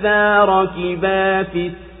إذا ركبا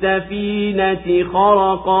في السفينة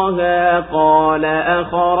خرقها قال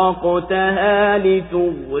أخرقتها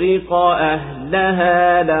لتغرق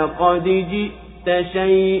أهلها لقد جئت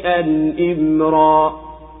شيئا إمرا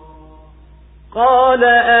قال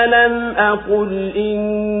ألم أقل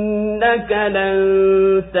إنك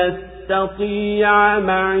لن تستطيع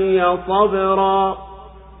معي صبرا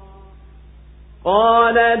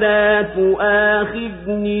قال لا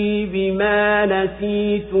تؤاخذني بما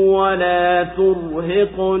نسيت ولا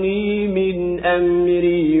ترهقني من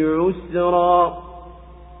أمري عسرا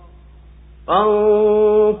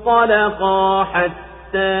فانطلقا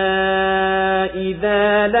حتى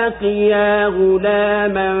إذا لقيا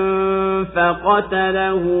غلاما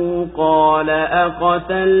فقتله قال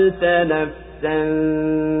أقتلت نفسا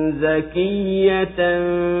زكية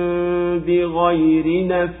بغير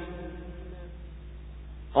نفس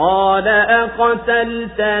قال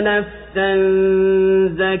أقتلت نفسا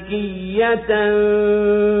زكية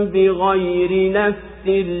بغير نفس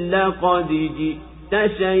لقد جئت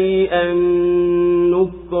شيئا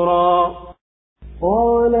نكرا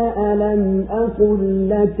قال ألم أقل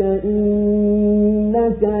لك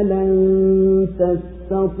إنك لن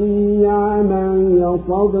تستطيع معي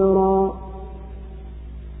صبرا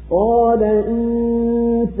قال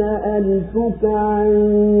إن سألتك عن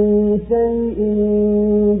شيء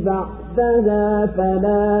بعدها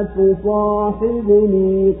فلا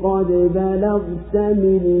تصاحبني قد بلغت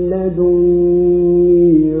من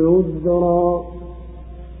لدني عذرا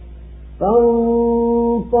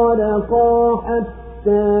فانطلقا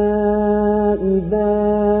حتى إذا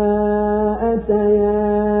أتيا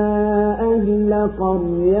أهل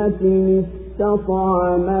قرية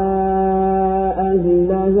استطعما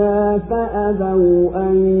أهلها فأبوا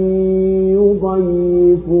أن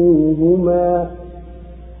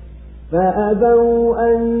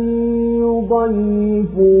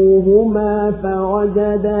يضيفوهما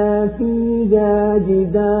فوجدا فيها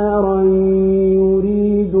جدارا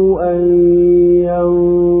يريد أن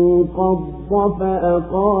ينقض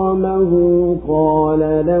فأقامه قال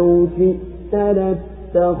لو شئت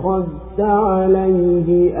لاتخذت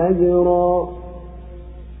عليه أجرا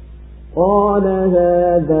قال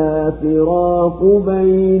هذا فراق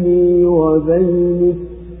بيني وبينك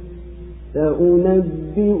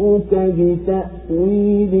سأنبئك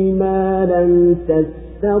بتأويل ما لم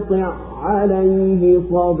تستطع عليه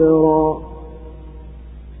صبرا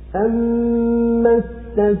أما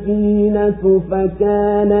السفينة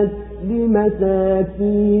فكانت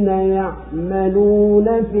لمساكين يعملون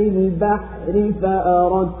في البحر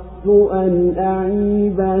فأردت أن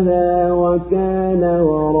أعيبها وكان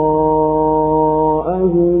وراءهم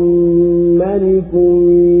ملك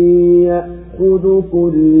يأخذ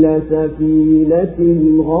كل سفينة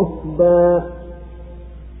غصبا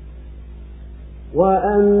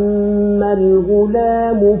وأما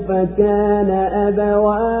الغلام فكان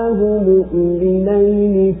أبواه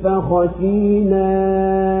مؤمنين فخشينا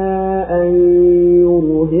أن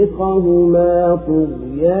يرهقهما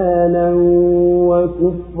طغيانا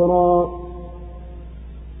وكفرا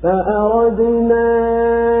فأردنا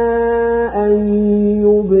أن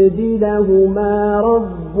يبدلهما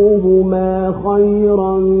ربهما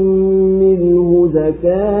خيرا منه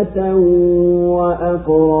زكاة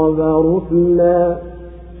وأقرب رحما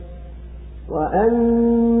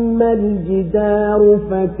وأما الجدار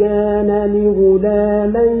فكان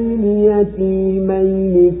لغلامين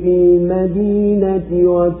يتيمين في المدينة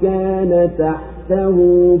وكان تحته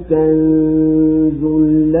كنز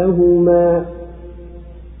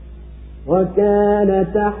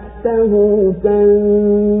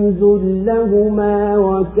لهما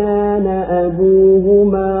وكان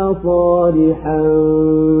أبوهما صالحا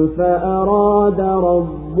فأراد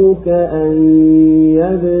ربك أن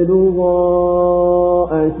يبلغا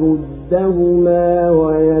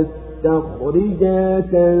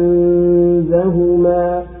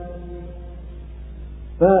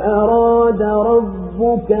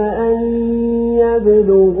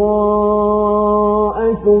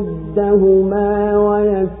أشدهما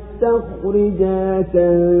ويستخرجا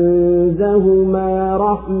كنزهما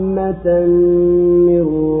رحمة من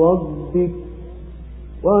ربك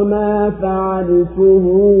وما فعلته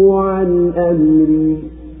عن أمري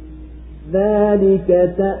ذلك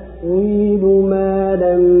تأويل ما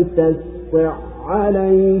لم تستطع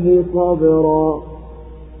عليه صبرا.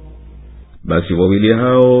 Basi wawili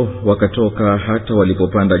hao wakatoka hata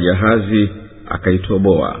walipopanda jahazi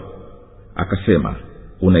akaitoboa akasema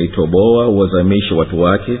unaitoboa uwazamishe watu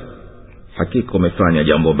wake hakika umefanya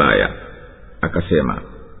jambo baya. Akasema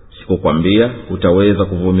sikukwambia utaweza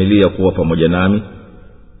kuvumilia kuwa pamoja nami?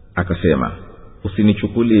 Akasema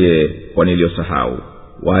usinichukulie kwa niliyosahau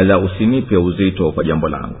wala usinipe uzito kwa jambo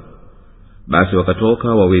langu. Basi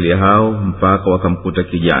wakatoka wawili hao mpaka wakamkuta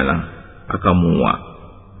kijana akamuua.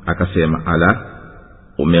 Akasema ala,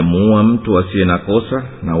 umemuua mtu asiye na kosa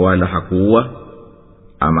na wala hakuua?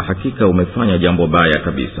 Ama hakika umefanya jambo baya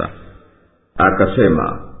kabisa.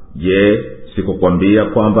 Akasema je, sikukwambia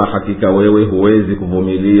kwamba hakika wewe huwezi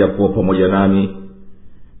kuvumilia kuwa pamoja nami?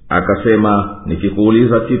 Akasema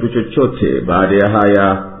nikikuuliza kitu chochote baada ya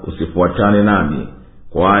haya usifuatane nami,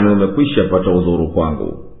 kwani umekwisha pata udhuru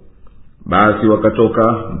kwangu. Basi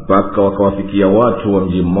wakatoka mpaka wakawafikia watu wa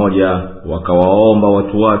mji mmoja, wakawaomba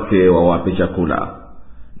watu wake wawape chakula,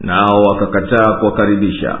 nao wakakataa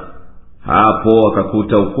kuwakaribisha. Hapo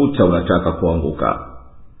wakakuta ukuta unataka kuanguka,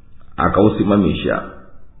 akausimamisha.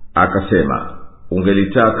 Akasema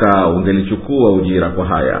ungelitaka ungelichukua ujira kwa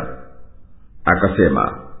haya.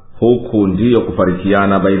 Akasema huku ndiyo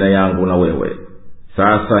kufarikiana baina yangu na wewe.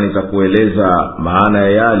 Sasa nitakueleza maana ya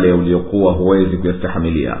yale uliyokuwa huwezi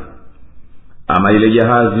kuyastahimilia. ama ile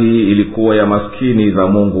jahazi ilikuwa ya maskini za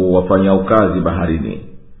Mungu wafanyao kazi baharini.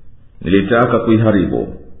 Nilitaka kuiharibu,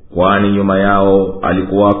 kwani nyuma yao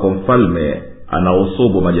alikuwako mfalme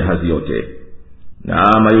anaosubu majahazi yote. Na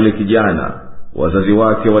ama yule kijana, wazazi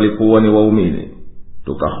wake walikuwa ni waumini,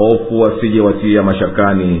 tukahofu wasije watia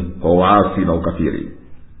mashakani kwa uasi na ukafiri.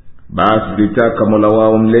 Basi tulitaka Mola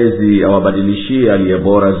wao mlezi awabadilishie aliye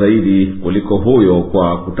bora zaidi kuliko huyo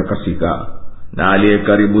kwa kutakasika, na aliye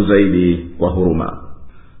karibu zaidi kwa huruma.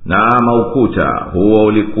 Na ama ukuta huo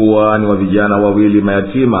ulikuwa ni wa vijana wawili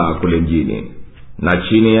mayatima kule mjini, na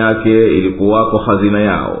chini yake ilikuwako hazina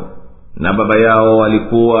yao, na baba yao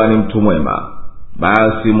alikuwa ni mtu mwema.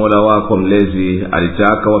 Basi Mola wako mlezi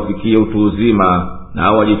alitaka wafikie utu uzima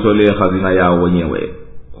na wajitolee hazina yao wenyewe,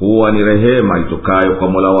 kuwa ni rehema itokayo kwa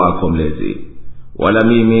Mola wako mlezi. Wala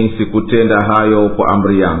mimi sikutenda hayo kwa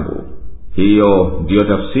amri yangu. Hiyo ndiyo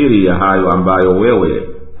tafsiri ya hayo ambayo wewe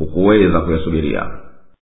hukuweza kuyasubiria.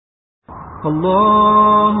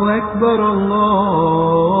 Allahu Akbar,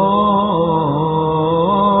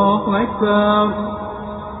 Allahu Akbar.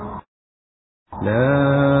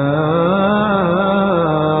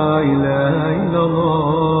 La ilaha illa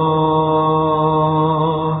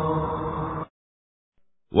Allah.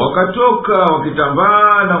 Wakatoka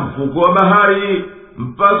wakitambaa na mfuko wa bahari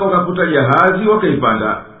mpaka wakakuta jahazi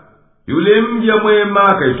wakaipanda. Yule mja mwema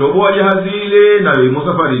akaitoboa jahazi ile na yumo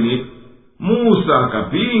safarini. Musa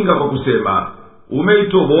akapinga kwa kusema,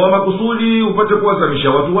 umeitoboa makusudi upate kuwazamisha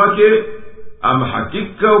watu wake, ama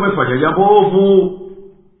hakika umefanya jambo ovu?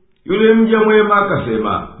 Yule mja mwema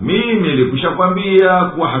akasema, mimi nilikwishakwambia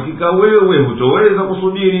kuwa hakika wewe hutoweza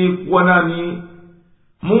kusubiri kuwa nami.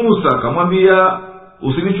 Musa akamwambia,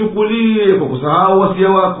 usinichukulie kwa kusahau wasia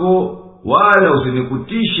wako, wala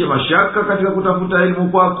usinikutishe mashaka katika kutafuta elimu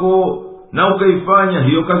kwako, na ukaifanya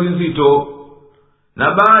hiyo kazi nzito.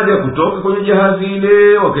 Na baada ya kutoka kwenye jahazi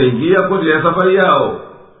ile wakaingia kuendelea safari yao.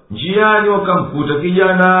 Njiani wakamkuta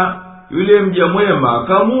kijana. Yule mja mwema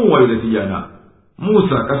akamuua yule kijana.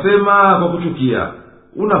 Musa akasema kwa kuchukia,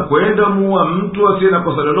 unakwenda muua mtu asiye na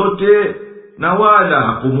kosa lolote, na wala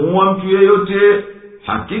hakumuua mtu yeyote.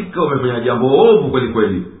 Hakika umefanya jambo ovu kweli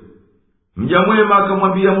kweli. Mja mwema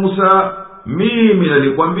akamwambia Musa, mimi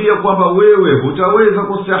nalikwambia kwamba wewe hutaweza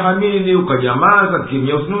kustahamili ukanyamaza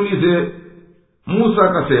kimya usiniulize. Musa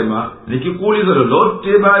akasema, nikikuuliza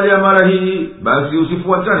lolote baada ya mara hii, basi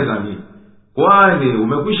usifuatane nami, kwani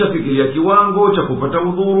umekwisha fikiria kiwango cha kupata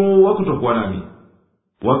udhuru wa kutokuwa nami.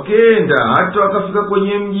 Wakenda hata wakafika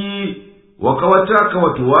kwenye mji, wakawataka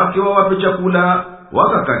watu wake wawape chakula,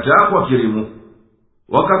 wakakataa kwa kirimu.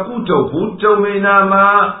 Wakakuta ukuta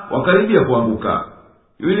umeinama, wakaribia kuanguka.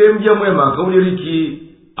 Yule mja mwema akaudiriki,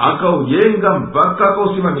 akaujenga mpaka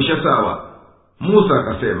akausimamisha sawa. Musa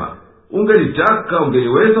akasema, ungelitaka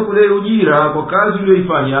ungeliweza kudai ujira kwa kazi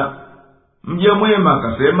uliyoifanya. Mja mwema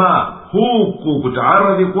akasema, huku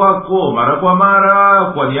kutaaradhi kwako mara kwa mara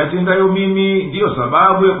kwa niyatendayo mimi ndiyo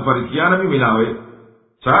sababu ya kufarikiana mimi nawe.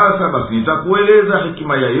 Sasa basi nitakueleza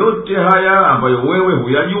hikima ya yote haya ambayo wewe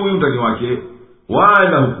huyajui undani wake,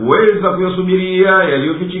 wala hukuweza kuyasubiria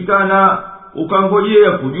yaliyofichikana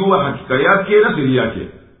ukangojea kujua hakika yake na siri yake.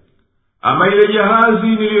 Ama ile jahazi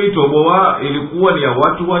niliyoitoboa ilikuwa ni ya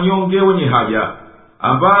watu wanyonge wenye haja,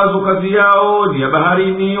 ambazo kazi yao ni ya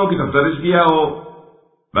baharini wakitafuta riziki yao.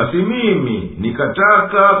 Basi mimi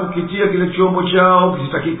nikataka kukitia kile chombo chao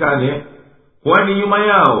kisitakikane, kwani nyuma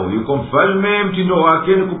yao yuko mfalme mtindo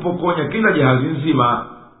wake ni kupokonya kila jahazi nzima.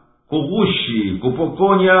 Kughushi,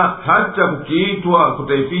 kupokonya, hata kukiitwa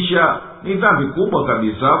kutaifisha ni dhambi kubwa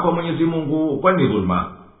kabisa kwa Mwenyezi Mungu, kwani dhulma.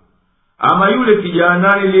 Ama yule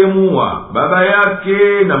kijana niliyemuua, baba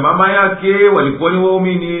yake na mama yake walikuwa ni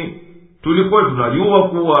waumini. Tulikuwa tunajua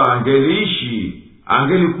kuwa angeliishi,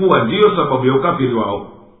 angelikuwa ndiyo sababu ya ukafiri wao.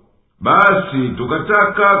 Basi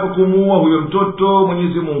tukataka kwa kumuua huyo mtoto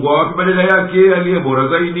Mwenyezi Mungu awape badala yake aliye bora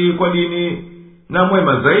zaidi kwa dini, na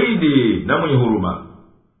mwema zaidi na mwenye huruma.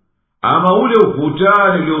 Ama ule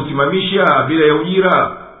ukuta niliousimamisha bila ya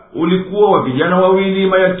ujira ulikuwa wa vijana wawili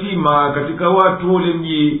mayatima katika watu ule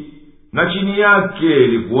mji, na chini yake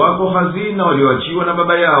ilikuwako hazina walioachiwa na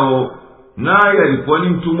baba yao, naye alikuwa ni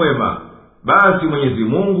mtu mwema. Basi Mwenyezi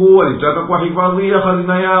Mungu alitaka kuhifadhia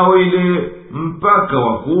hazina yao ile mpaka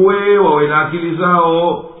wakuwe wawe na akili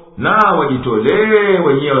zao, na wajitolee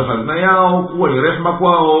wenyewe hazina yao kuwa ni rehema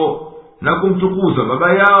kwao, na kumtukuza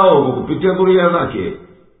baba yao kwa kupitia dhuria zake.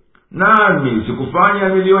 Nami sikufanya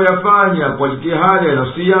niliyoyafanya kwa jitihada ya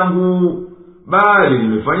nafsi yangu, bali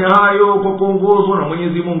nimefanya hayo kwa kuongozwa na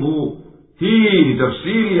Mwenyezi Mungu. Hii ni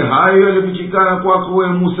tafsiri ya hayo yaliyofichikana kwako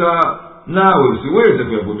wewe Musa, nawe usiweze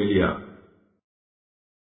kuyavumilia.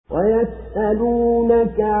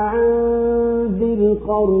 ويسألونك عن ذي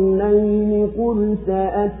القرنين قل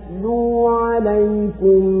سأتلو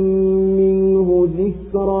عليكم منه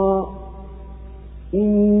ذكرا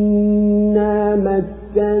إنا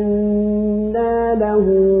مكنا له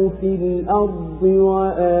في الأرض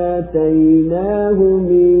وآتيناه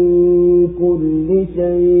من كل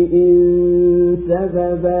شيء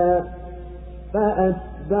سببا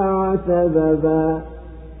فأتبع سببا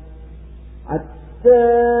حتى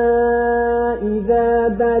إذا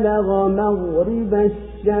بلغ مغرب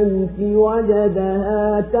الشمس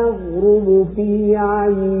وجدها تغرب في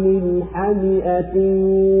عين حمئة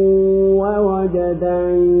ووجد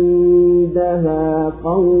عندها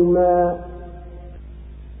قوما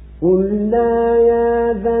قلنا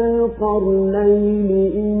يا ذا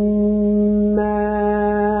القرنين إما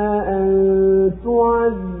أن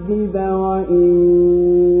تعذب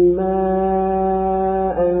وإما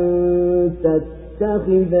أن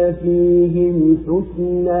تتخذ فيهم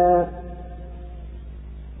حسنا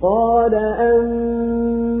قال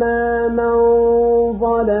أما من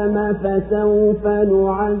ظلم فسوف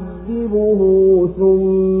نعذبه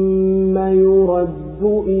ثم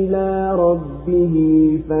يرد إلى ربه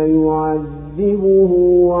فيعذبه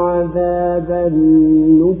عذابا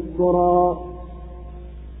نكرا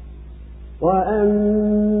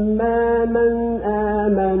وأما من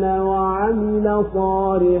آمن وعمل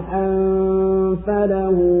صالحا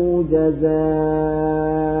فله جزاء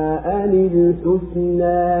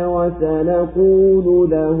الحسنى وسنقول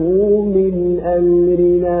له من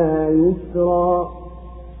أمرنا يسرا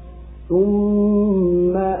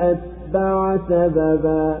ثم أتبع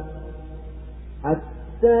سببا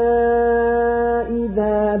حتى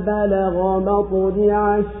إذا بلغ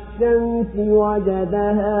مطلع الشمس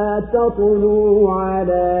وجدها تطلع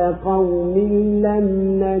على قوم لم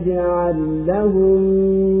نجعل لهم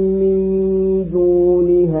من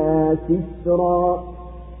دونها سترا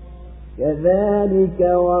كذلك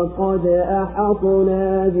وقد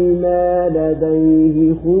أحطنا بما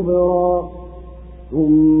لديه خبرا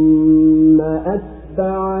ثم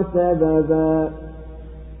أتبع سببا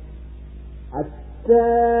حتى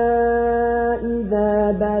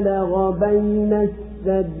إذا بلغ بين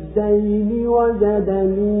السدين وجد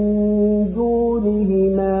من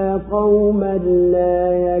دونهما قوما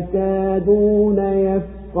لا يكادون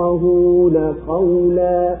يفقهون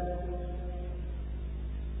قولا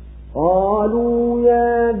قالوا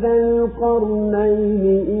يا ذا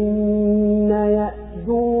القرنين إن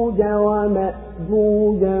يأجوج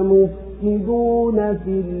ومأجوج مفسدون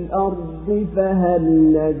في الأرض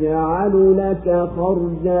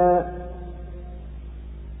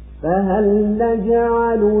فهل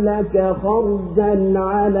نجعل لك خرجا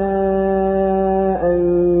على أن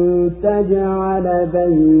تجعل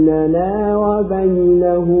بيننا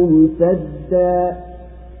وبينهم سدا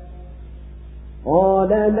قال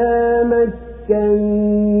ما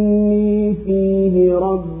مكني فيه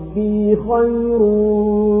ربي خير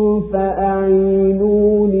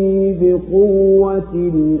فأعينوني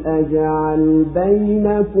بقوة أجعل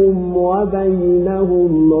بينكم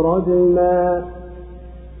وبينهم ردما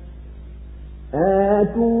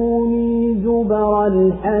آتوني زبر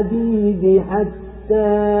الحديد حتى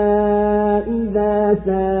إذا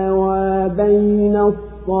ساوى بين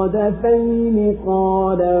الصدفين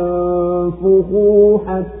قال انفخوا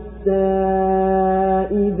حتى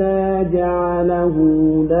إذا جعله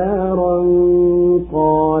نارا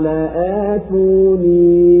قال آتوني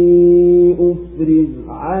أفرغ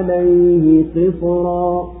عليه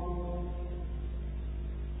قطرا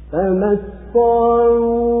فما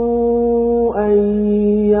استطاعوا أن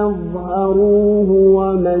يظهروه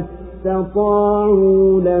وما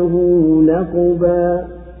استطاعوا له نقبا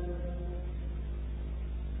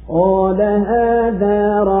قال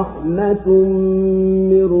هذا رحمة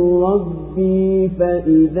من ربي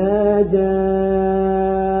فإذا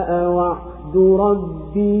جاء وعد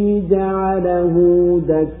ربي جعله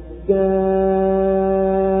دكاء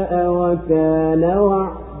وكان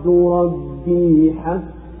وعد ربي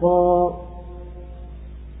حقا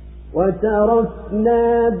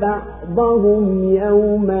وتركنا بعضهم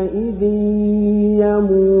يومئذ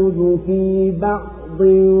يموج في بعض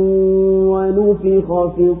ونفخ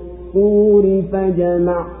في الصور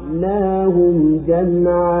فجمعناهم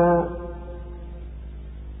جمعا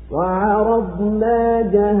وعرضنا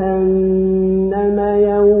جهنم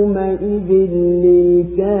يومئذ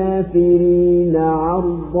للكافرين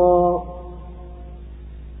عرضا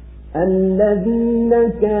الذين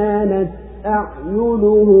كانت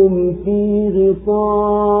أعينهم في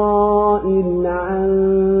غطاء عن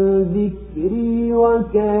ذكري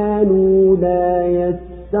وكانوا لا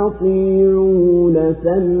يستطيعون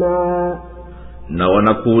سمعا na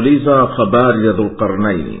wanakuuliza habari ya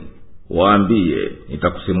Dhulqarnaini, waambie,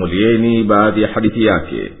 nitakusimulieni baadhi ya hadithi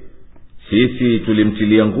yake. Sisi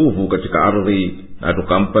tulimtilia nguvu katika ardhi na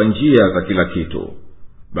tukampa njia za kila kitu,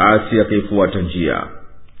 basi akaifuata njia.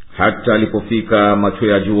 Hata alipofika macho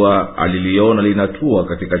ya jua, aliliona linatua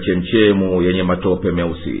katika chemchemu yenye matope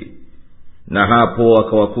meusi, na hapo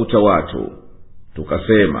akawakuta watu.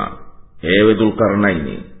 Tukasema, ewe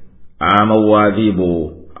Dhulqarnaini, ama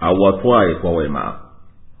uadhibu au watwae kwa wema.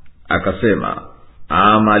 Akasema,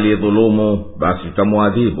 ama aliyedhulumu, basi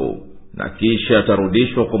tutamuadhibu, na kisha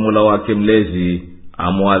atarudishwa kwa Mola wake mlezi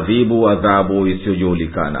amuadhibu adhabu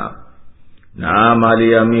isiyojulikana. Na ama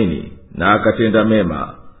aliyeamini na akatenda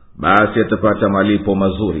mema, basi atapata malipo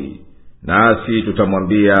mazuri, nasi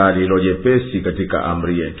tutamwambia lililojepesi katika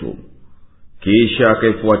amri yetu. Kisha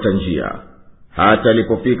akaifuata njia. Hata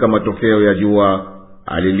alipofika matokeo ya jua,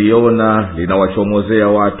 aliliona linawachomozea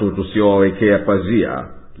watu tusiowawekea pazia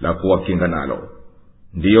la kuwakinga nalo.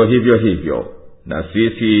 Ndiyo hivyo hivyo, na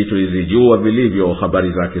sisi tulizijua vilivyo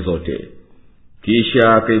habari zake zote.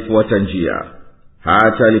 Kisha akaifuata njia.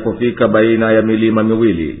 Hata alipofika baina ya milima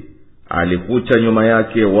miwili, alikuta nyuma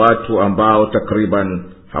yake watu ambao takriban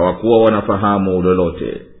hawakuwa wanafahamu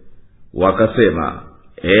lolote. Wakasema,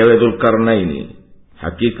 ewe Dhulqarnaini,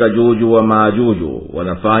 hakika Juju wa Maajuju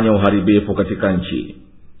wanafanya uharibifu katika nchi.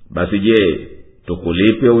 Basi je,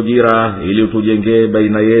 tukulipe ujira ili utujengee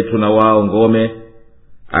baina yetu na wao ngome?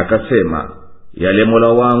 Akasema, yale Mola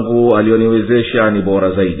wangu alioniwezesha ni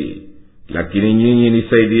bora zaidi, lakini nyinyi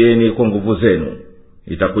nisaidieni kwa nguvu zenu.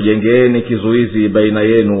 Nitakujengeeni kizuizi baina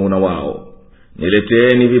yenu na wao.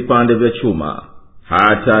 Nileteeni vipande vya chuma.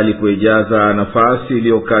 Hata alipoijaza nafasi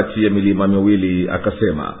iliyo kati ya milima miwili,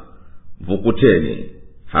 akasema, vukuteni.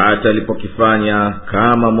 Hata alipokifanya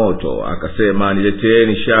kama moto, akasema,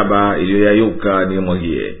 nileteeni shaba iliyoyayuka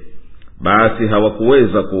nimwagie. Basi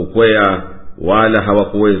hawakuweza kuukwea wala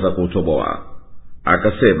hawakuweza kuutoboa.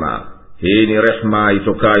 Akasema, hii ni rehema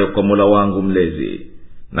itokayo kwa Mola wangu mlezi,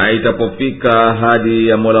 na itapofika ahadi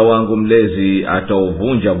ya Mola wangu mlezi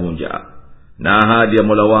atauvunja vunja, na ahadi ya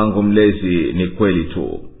Mola wangu mlezi ni kweli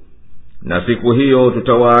tu. Na siku hiyo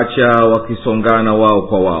tutawaacha wakisongana wao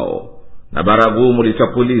kwa wao, na baragumu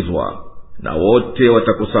litapulizwa, na wote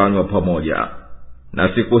watakusanywa pamoja. Na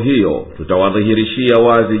siku hiyo tutawadhihirishia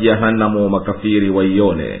wazi jahanamu makafiri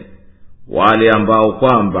waione, wale ambao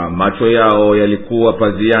kwamba macho yao yalikuwa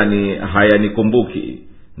paziani hayanikumbuki,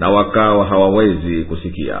 na wakawa hawawezi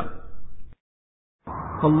kusikia.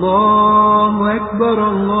 Allahu Akbar,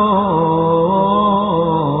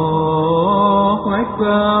 Allahu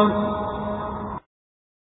Akbar.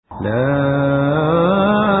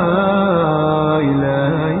 La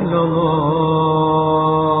ilaha illa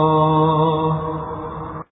Allah.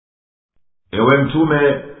 Ewe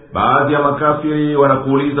Mtume, baadhi ya makafiri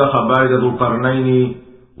wanakuuliza habari za Dhulqarnaini,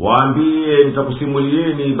 waambie,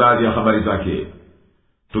 nitakusimulieni baadhi ya habari zake.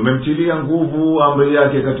 Tumemtilia nguvu amri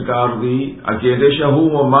yake katika ardhi, akiendesha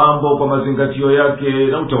humo mambo kwa mazingatio yake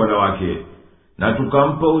na utawala wake, na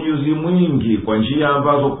tukampa ujuzi mwingi kwa njia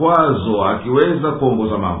ambazo kwazo akiweza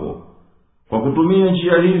kuongoza mambo. Kwa kutumia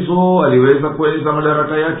njia hizo aliweza kueleza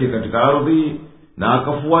madaraka yake katika ardhi, na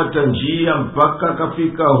akafuata njia mpaka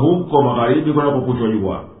akafika huko magharibi kunakokuchwa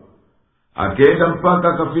jua. Akaenda mpaka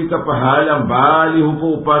akafika pahala mbali huko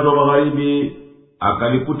upande wa magharibi,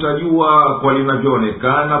 akalikuta jua kwa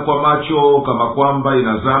linavyoonekana kwa macho kama kwamba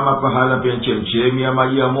inazama pahala penye chemchemi ya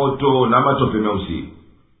maji ya moto na matope meusi.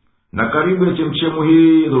 Na karibu ya chemchemu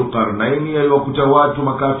hii Dhulqarnaini aliwakuta watu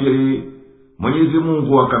makafiri. Mwenyezi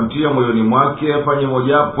Mungu akamtia moyoni mwake afanye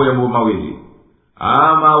mojapo ya mambo mawili,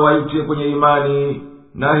 ama waite kwenye imani,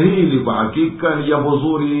 na hili kwa hakika ni jambo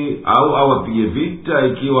zuri, au awapige vita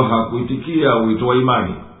ikiwa hakuitikia wito wa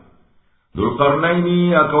imani.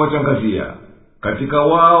 Dhulqarnaini akawatangazia, katika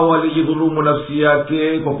wao walijidhulumu nafsi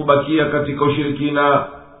yake kwa kubakia katika ushirikina,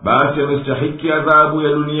 basi amestahiki adhabu ya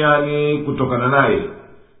duniani kutokana naye,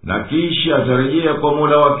 na kisha atarejea kwa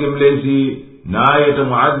Mola wake mlezi, naye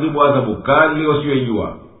atamuadhibu adhabu kali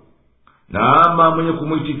wasiyojua. Na ama mwenye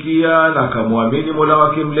kumwitikia na akamwamini Mola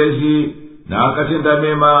wake mlezi na akatenda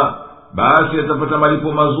mema, basi atapata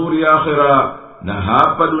malipo mazuri ya akhera, na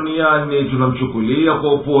hapa duniani tunamchukulia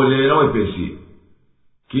kwa upole na wepesi.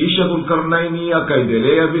 Kisha Dhulqarnaini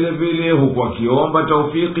akaendelea vile vile huku akiomba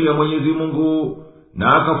taufiki ya Mwenyezi Mungu, na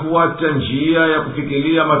akafuata njia ya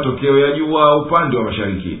kufikiria matokeo ya jua upande wa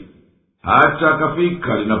mashariki. Hata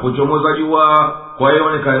akafika linapochomoza jua kwa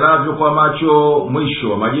yaonekanavyo kwa macho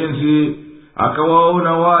mwisho wa majenzi,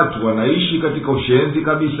 akawaona watu wanaishi katika ushenzi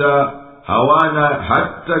kabisa, hawana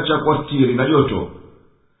hata cha kuastiri na joto.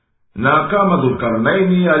 na kama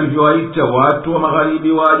dhulkarnaini alivyowaita watu wa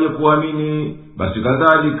magharibi waje kuamini, basi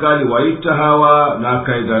kadhalika aliwaita hawa na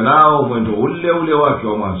akaenda nao mwendo ule ule wake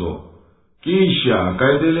wa mwanzo. Kisha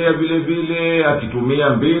akaendelea vile vile akitumia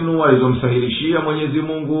mbinu alizomsahilishia Mwenyezi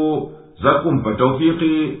Mungu za kumpa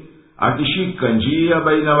taufiki, akishika njia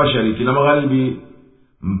baina mashariki na magharibi,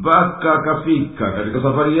 mpaka akafika katika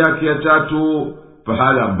safari yake ya 3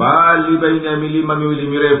 pahala mbali baina ya milima miwili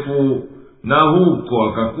mirefu, na huko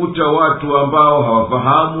akakuta watu ambao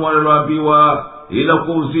hawafahamu wanaloambiwa ila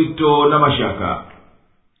kwa uzito na mashaka.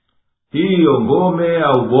 Hiyo ngome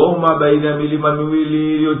au boma baina ya milima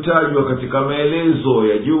miwili iliyotajwa katika maelezo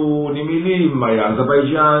ya juu ni milima ya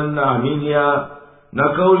Azerbaijan na Armenia, na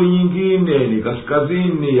kauli nyingine ni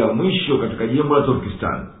kaskazini ya mwisho katika jimbo la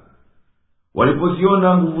Turkistan.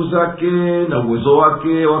 Walipoziona nguvu zake na uwezo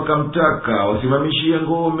wake, wakamtaka wasimamishie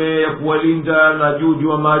ngome ya kuwalinda na Juju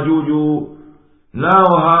wa Majuju.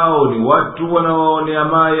 Nao hao ni watu wanawaonea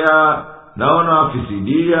maya na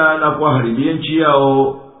wanawafisidia na kuwaharibia nchi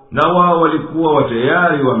yao, na wao walikuwa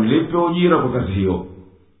watayari wamlipe ujira kwa kazi hiyo.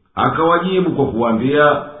 Akawajibu kwa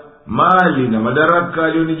kuwaambia, mali na madaraka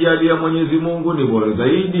aliyonijalia Mwenyezi Mungu ni bora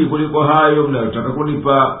zaidi kuliko hayo mnayotaka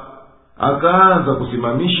kunipa. Akaanza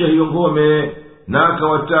kusimamisha hiyo ngome, na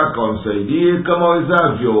akawataka wamsaidie kama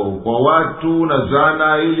wezavyo kwa watu na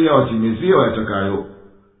zana ili awatimizie wayatakayo.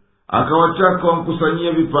 Akawataka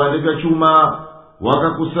wamkusanyie vipande vya chuma,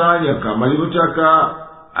 wakakusanya kama alivyotaka.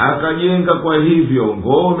 Akajenga kwa hivyo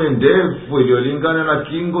ngome ndefu iliyolingana na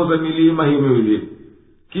kingo za milima hiyo miwili.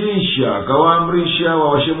 Kisha akawaamrisha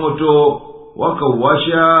wawashe moto,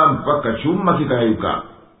 wakauwasha mpaka chuma kikayayuka.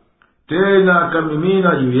 Tena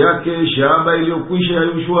akamimina juu yake shaba iliyokwisha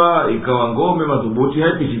yayushwa, ikawa ngome madhubuti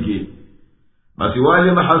haipitiki. Basi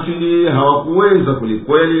wale mahasidi hawakuweza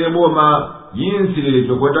kulikweli lile boma jinsi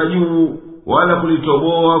lilivyokwenda juu, wala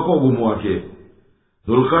kulitoboa kwa ugumu wake.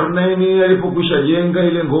 Dhulkarnaini alipokwisha jenga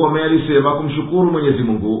ile ngome alisema kumshukuru Mwenyezi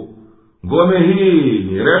Mungu, ngome hii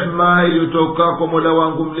ni rehema iliyotoka kwa Mola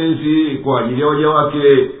wangu mlezi kwa ajili ya waja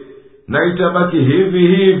wake, na itabaki hivi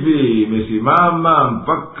hivi imesimama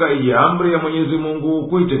mpaka ije amri ya Mwenyezi Mungu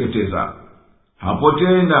kuiteketeza. Hapo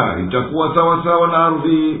tena itakuwa sawa sawa na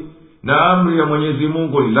ardhi, na amri ya Mwenyezi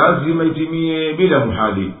Mungu ni lazima itimie bila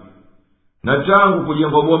muhali. Na tangu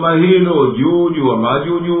kujengwa boma hilo, Juju wa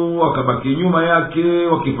Majuju wakabaki nyuma yake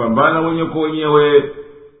wakipambana wenyewe kwa wenyewe,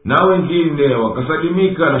 na wengine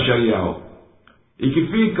wakasalimika na shari yao.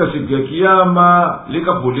 Ikifika siku ya Kiyama,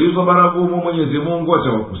 likapulizwa baragumu, Mwenyezi Mungu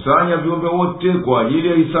atawakusanya viumbe wote kwa ajili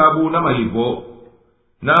ya hisabu na malipo.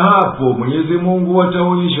 Na hapo Mwenyezi Mungu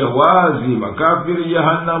ataonyesha wazi makafiri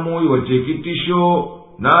jahanamu iwatie kitisho,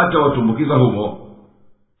 na atawatumbukiza humo.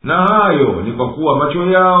 Na hayo ni kwa kuwa macho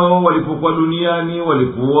yao walipokuwa duniani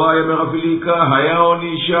walikuwa yameghafilika,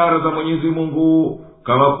 hayaoni ishara za Mwenyezi Mungu,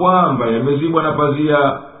 kama kwamba yamezibwa na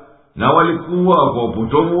pazia, na walikuwa kwa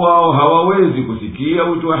upotovu wao hawawezi kusikia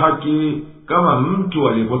wito wa haki kama mtu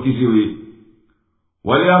aliyekuwa kiziwi.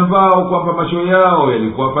 Wale ambao kwamba macho yao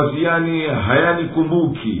yalikuwa paziani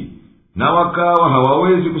hayanikumbuki na wakawa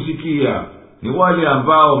hawawezi kusikia, ni wale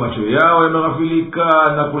ambao macho yao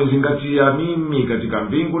yameghafilika na kunizingatia mimi katika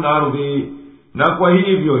mbingu na ardhi. Na kwa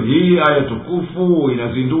hivyo hii aya tukufu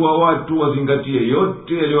inazindua watu wazingatie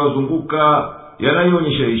yote yaliyowazunguka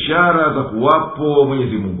yanayoonyesha ishara za kuwapo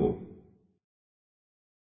Mwenyezi Mungu.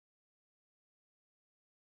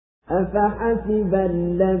 أفحسب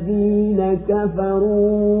الذين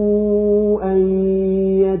كفروا أن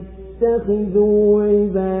يتخذوا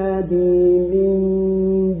عبادي من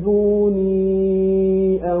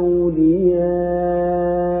دوني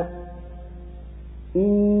أولياء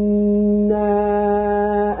إنا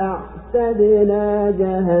أعتدنا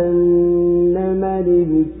جهنم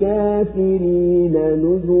للكافرين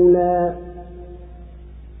نزلا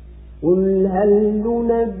قل هل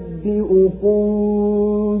ننبئكم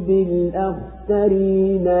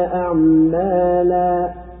بالأخسرين أعمالا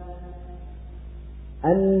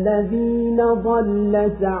الذين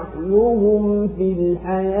ضل سعيهم في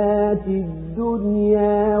الحياة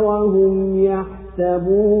الدنيا وهم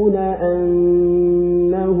يحسبون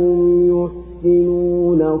أنهم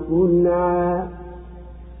يحسنون صنعا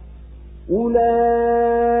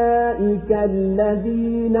أولئك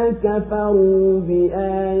الذين كفروا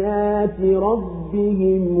بآيات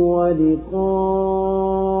ربهم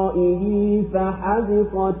ولقائه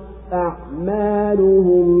فحبطت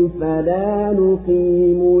أعمالهم فلا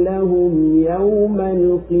نقيم لهم يوم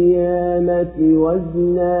القيامة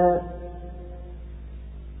وزنا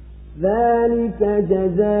ذلك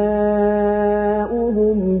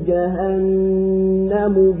جزاؤهم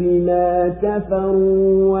جهنم بما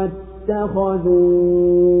كفروا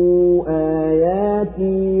واتخذوا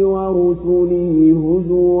آياتي ورسلي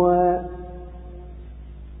هزوا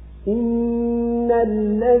إن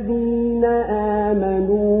الذين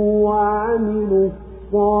آمنوا وعملوا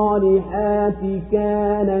الصالحات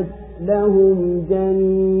كانت لهم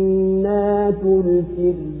جنات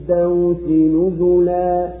الفردوس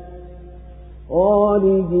نزلا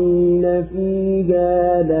خالدين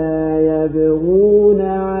فيها لا يبغون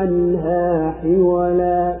عنها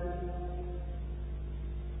حولا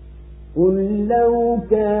قل لو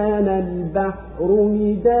كان البحر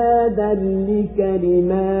مدادا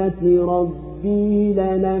لكلمات ربي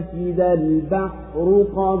لنفد البحر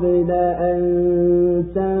قبل أن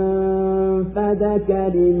تنفد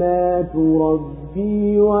كلمات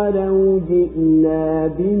ربي ولو جئنا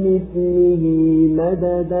بمثله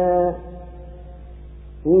مددا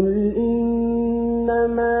قل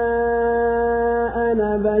إنما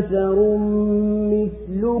أنا بشر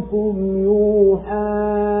مثلكم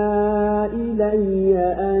يوحى إلي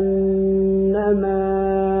أنما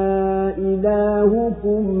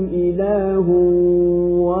إلهكم إله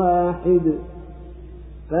واحد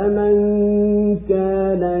فمن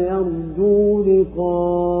كان يرجو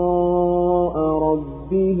لقاء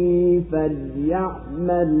ربه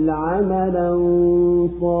فليعمل عملا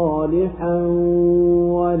صالحا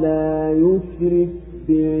ولا يشرك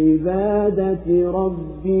بعبادة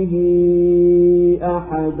ربه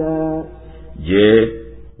أحدا. Je,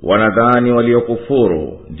 wanadhani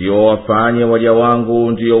waliokufuru ndio wafanye waja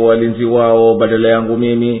wangu ndio walinzi wao badala yangu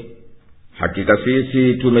mimi? Hakika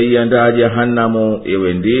sisi tumeiandaa jahanamu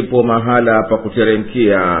iwe ndipo mahala pa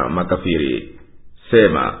kuteremkia makafiri.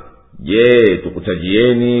 Sema, je,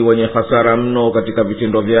 tukutajieni wenye hasara mno katika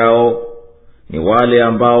vitendo vyao? Ni wale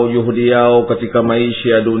ambao juhudi yao katika maisha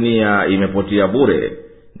ya dunia imepotea bure,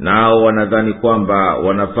 nao wanadhani kwamba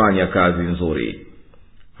wanafanya kazi nzuri.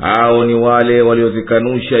 Hao ni wale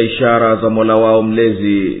waliozikanusha ishara za Mola wao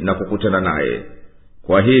mlezi na kukutana naye.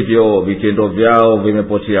 Kwa hivyo vitendo vyao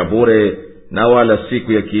vimepotea bure, na wala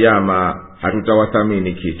siku ya kiyama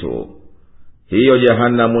hatutawathamini kitu. Hiyo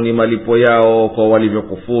jahanamu ni malipo yao kwa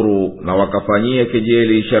walivyokufuru na wakafanyia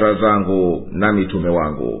kejeli ishara zangu na mitume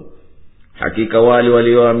wangu. Hakika wale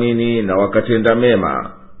walioamini na wakatenda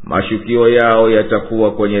mema, mashukio yao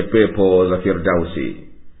yatakuwa kwenye pepo za Firdausi.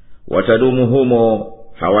 Watadumu humo,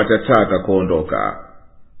 hawatataka kuondoka.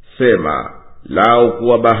 Sema, lau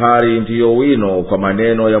kuwa bahari ndiyo wino kwa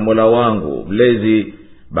maneno ya Mola wangu mlezi,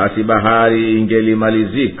 basi bahari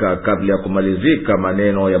ingelimalizika kabla ya kumalizika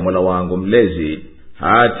maneno ya Mola wangu mlezi,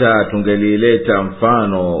 hata tungelileta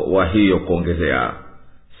mfano wa hiyo kuongezea.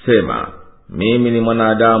 Sema, mimi ni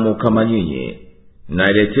mwanadamu kama nyinyi,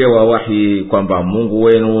 naletewa wahi kwamba Mungu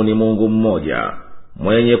wenu ni Mungu mmoja.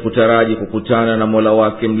 Mwenye kutaraji kukutana na Mola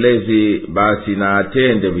wake mlezi, basi na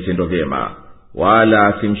atende vitendo vyema, wala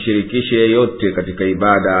asimshirikishe yeyote katika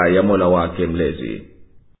ibada ya Mola wake mlezi.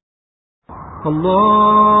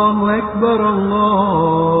 Allahu Akbar,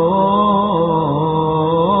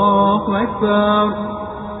 Allahu Akbar.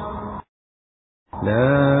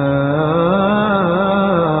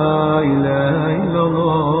 La ilaha illa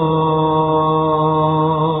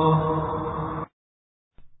Allah.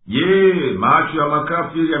 Je, macho ya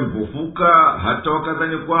makafiri yamepofuka hata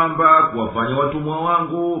wakadhani kwamba kuwafanya watumwa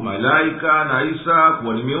wangu malaika na Isa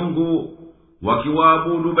kuwa ni miungu,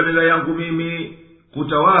 wakiwaabudu badala yangu mimi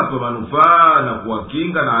kutawapa manufaa na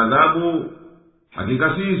kuwakinga na adhabu?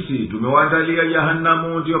 Hakika sisi tumewaandalia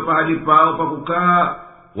jahanamu ndio pahali pao pa kukaa,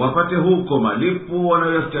 wapate huko malipo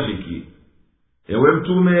wanayostahiki. Ewe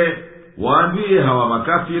Mtume, waambie hawa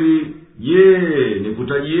makafiri, je,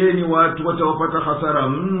 nikutajieni watu wataopata hasara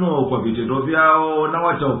mno kwa vitendo vyao na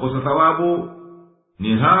wataokosa thawabu?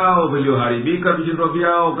 Ni hao vilioharibika vitendo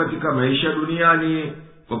vyao katika maisha duniani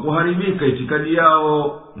kwa kuharibika itikadi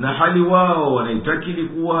yao, na hali wao wanaitakidi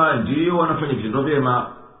kuwa ndiyo wanafanya vitendo vyema.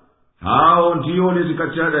 Hao ndiyo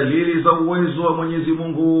walizikataa dalili za uwezo wa Mwenyezi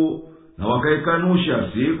Mungu na wakaikanusha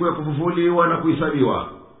siku ya kufufuliwa na kuhesabiwa.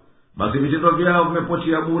 Basi vitendo vyao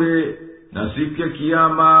vimepotea bure, na siku ya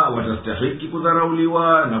kiyama watastahiki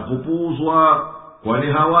kudharauliwa na kupuuzwa, kwani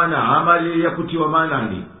hawana amali ya kutiwa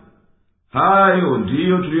maanani. Hayo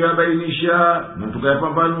ndiyo tuliyoyabainisha na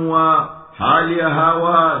tukayapambanua hali ya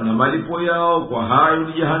hawa na malipo yao kwa hayo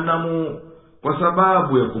ni jahanamu, kwa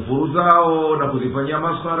sababu ya kufuru zao na kuzifanyia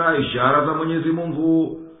maskhara ishara za Mwenyezi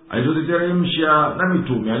Mungu alizoziteremsha na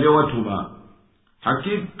mitume aliyowatuma.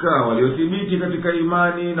 Hakika waliothibiti katika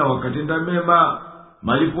imani na wakatenda mema,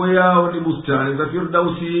 malipo yao ni bustani za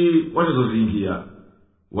Firdausi wanazoziingia.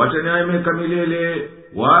 Wataneemeka milele,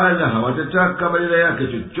 wala hawatataka badala yake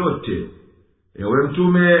chochote. Ewe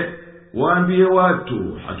Mtume, waambie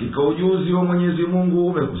watu, hakika ujuzi wa Mwenyezi Mungu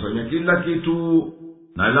umekusanya kila kitu,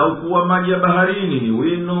 na lau kuwa maji ya baharini ni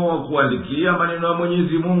wino wa kuandikia maneno ya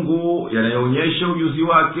Mwenyezi Mungu yanayoonyesha ujuzi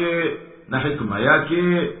wake na hikma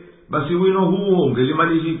yake, basi wino huo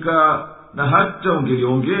ungelimalizika, na hata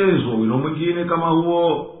ungeliongezwa wino mwingine kama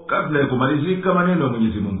huo kabla ya kumalizika maneno ya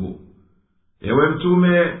Mwenyezi Mungu. Ewe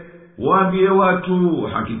Mtume, waambie watu,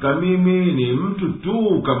 hakika mimi ni mtu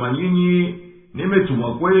tu kama nyinyi,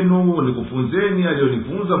 nimetumwa kwenu nikufunzeni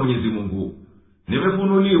aliyonifunza Mwenyezi Mungu.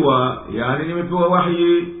 Nimefunuliwa, yani nimepewa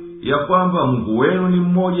wahi ya kwamba Mungu wenu ni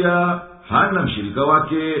mmoja, hana mshirika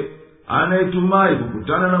wake, anayetumai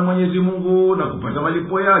kukutana na Mwenyezi Mungu na kupata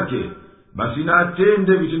malipo yake, basi na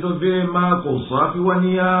atende vitendo vyema kwa usafi wa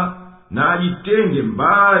nia, na ajitenge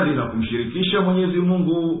mbali na kumshirikisha Mwenyezi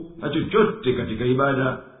Mungu na chochote katika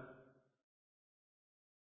ibada.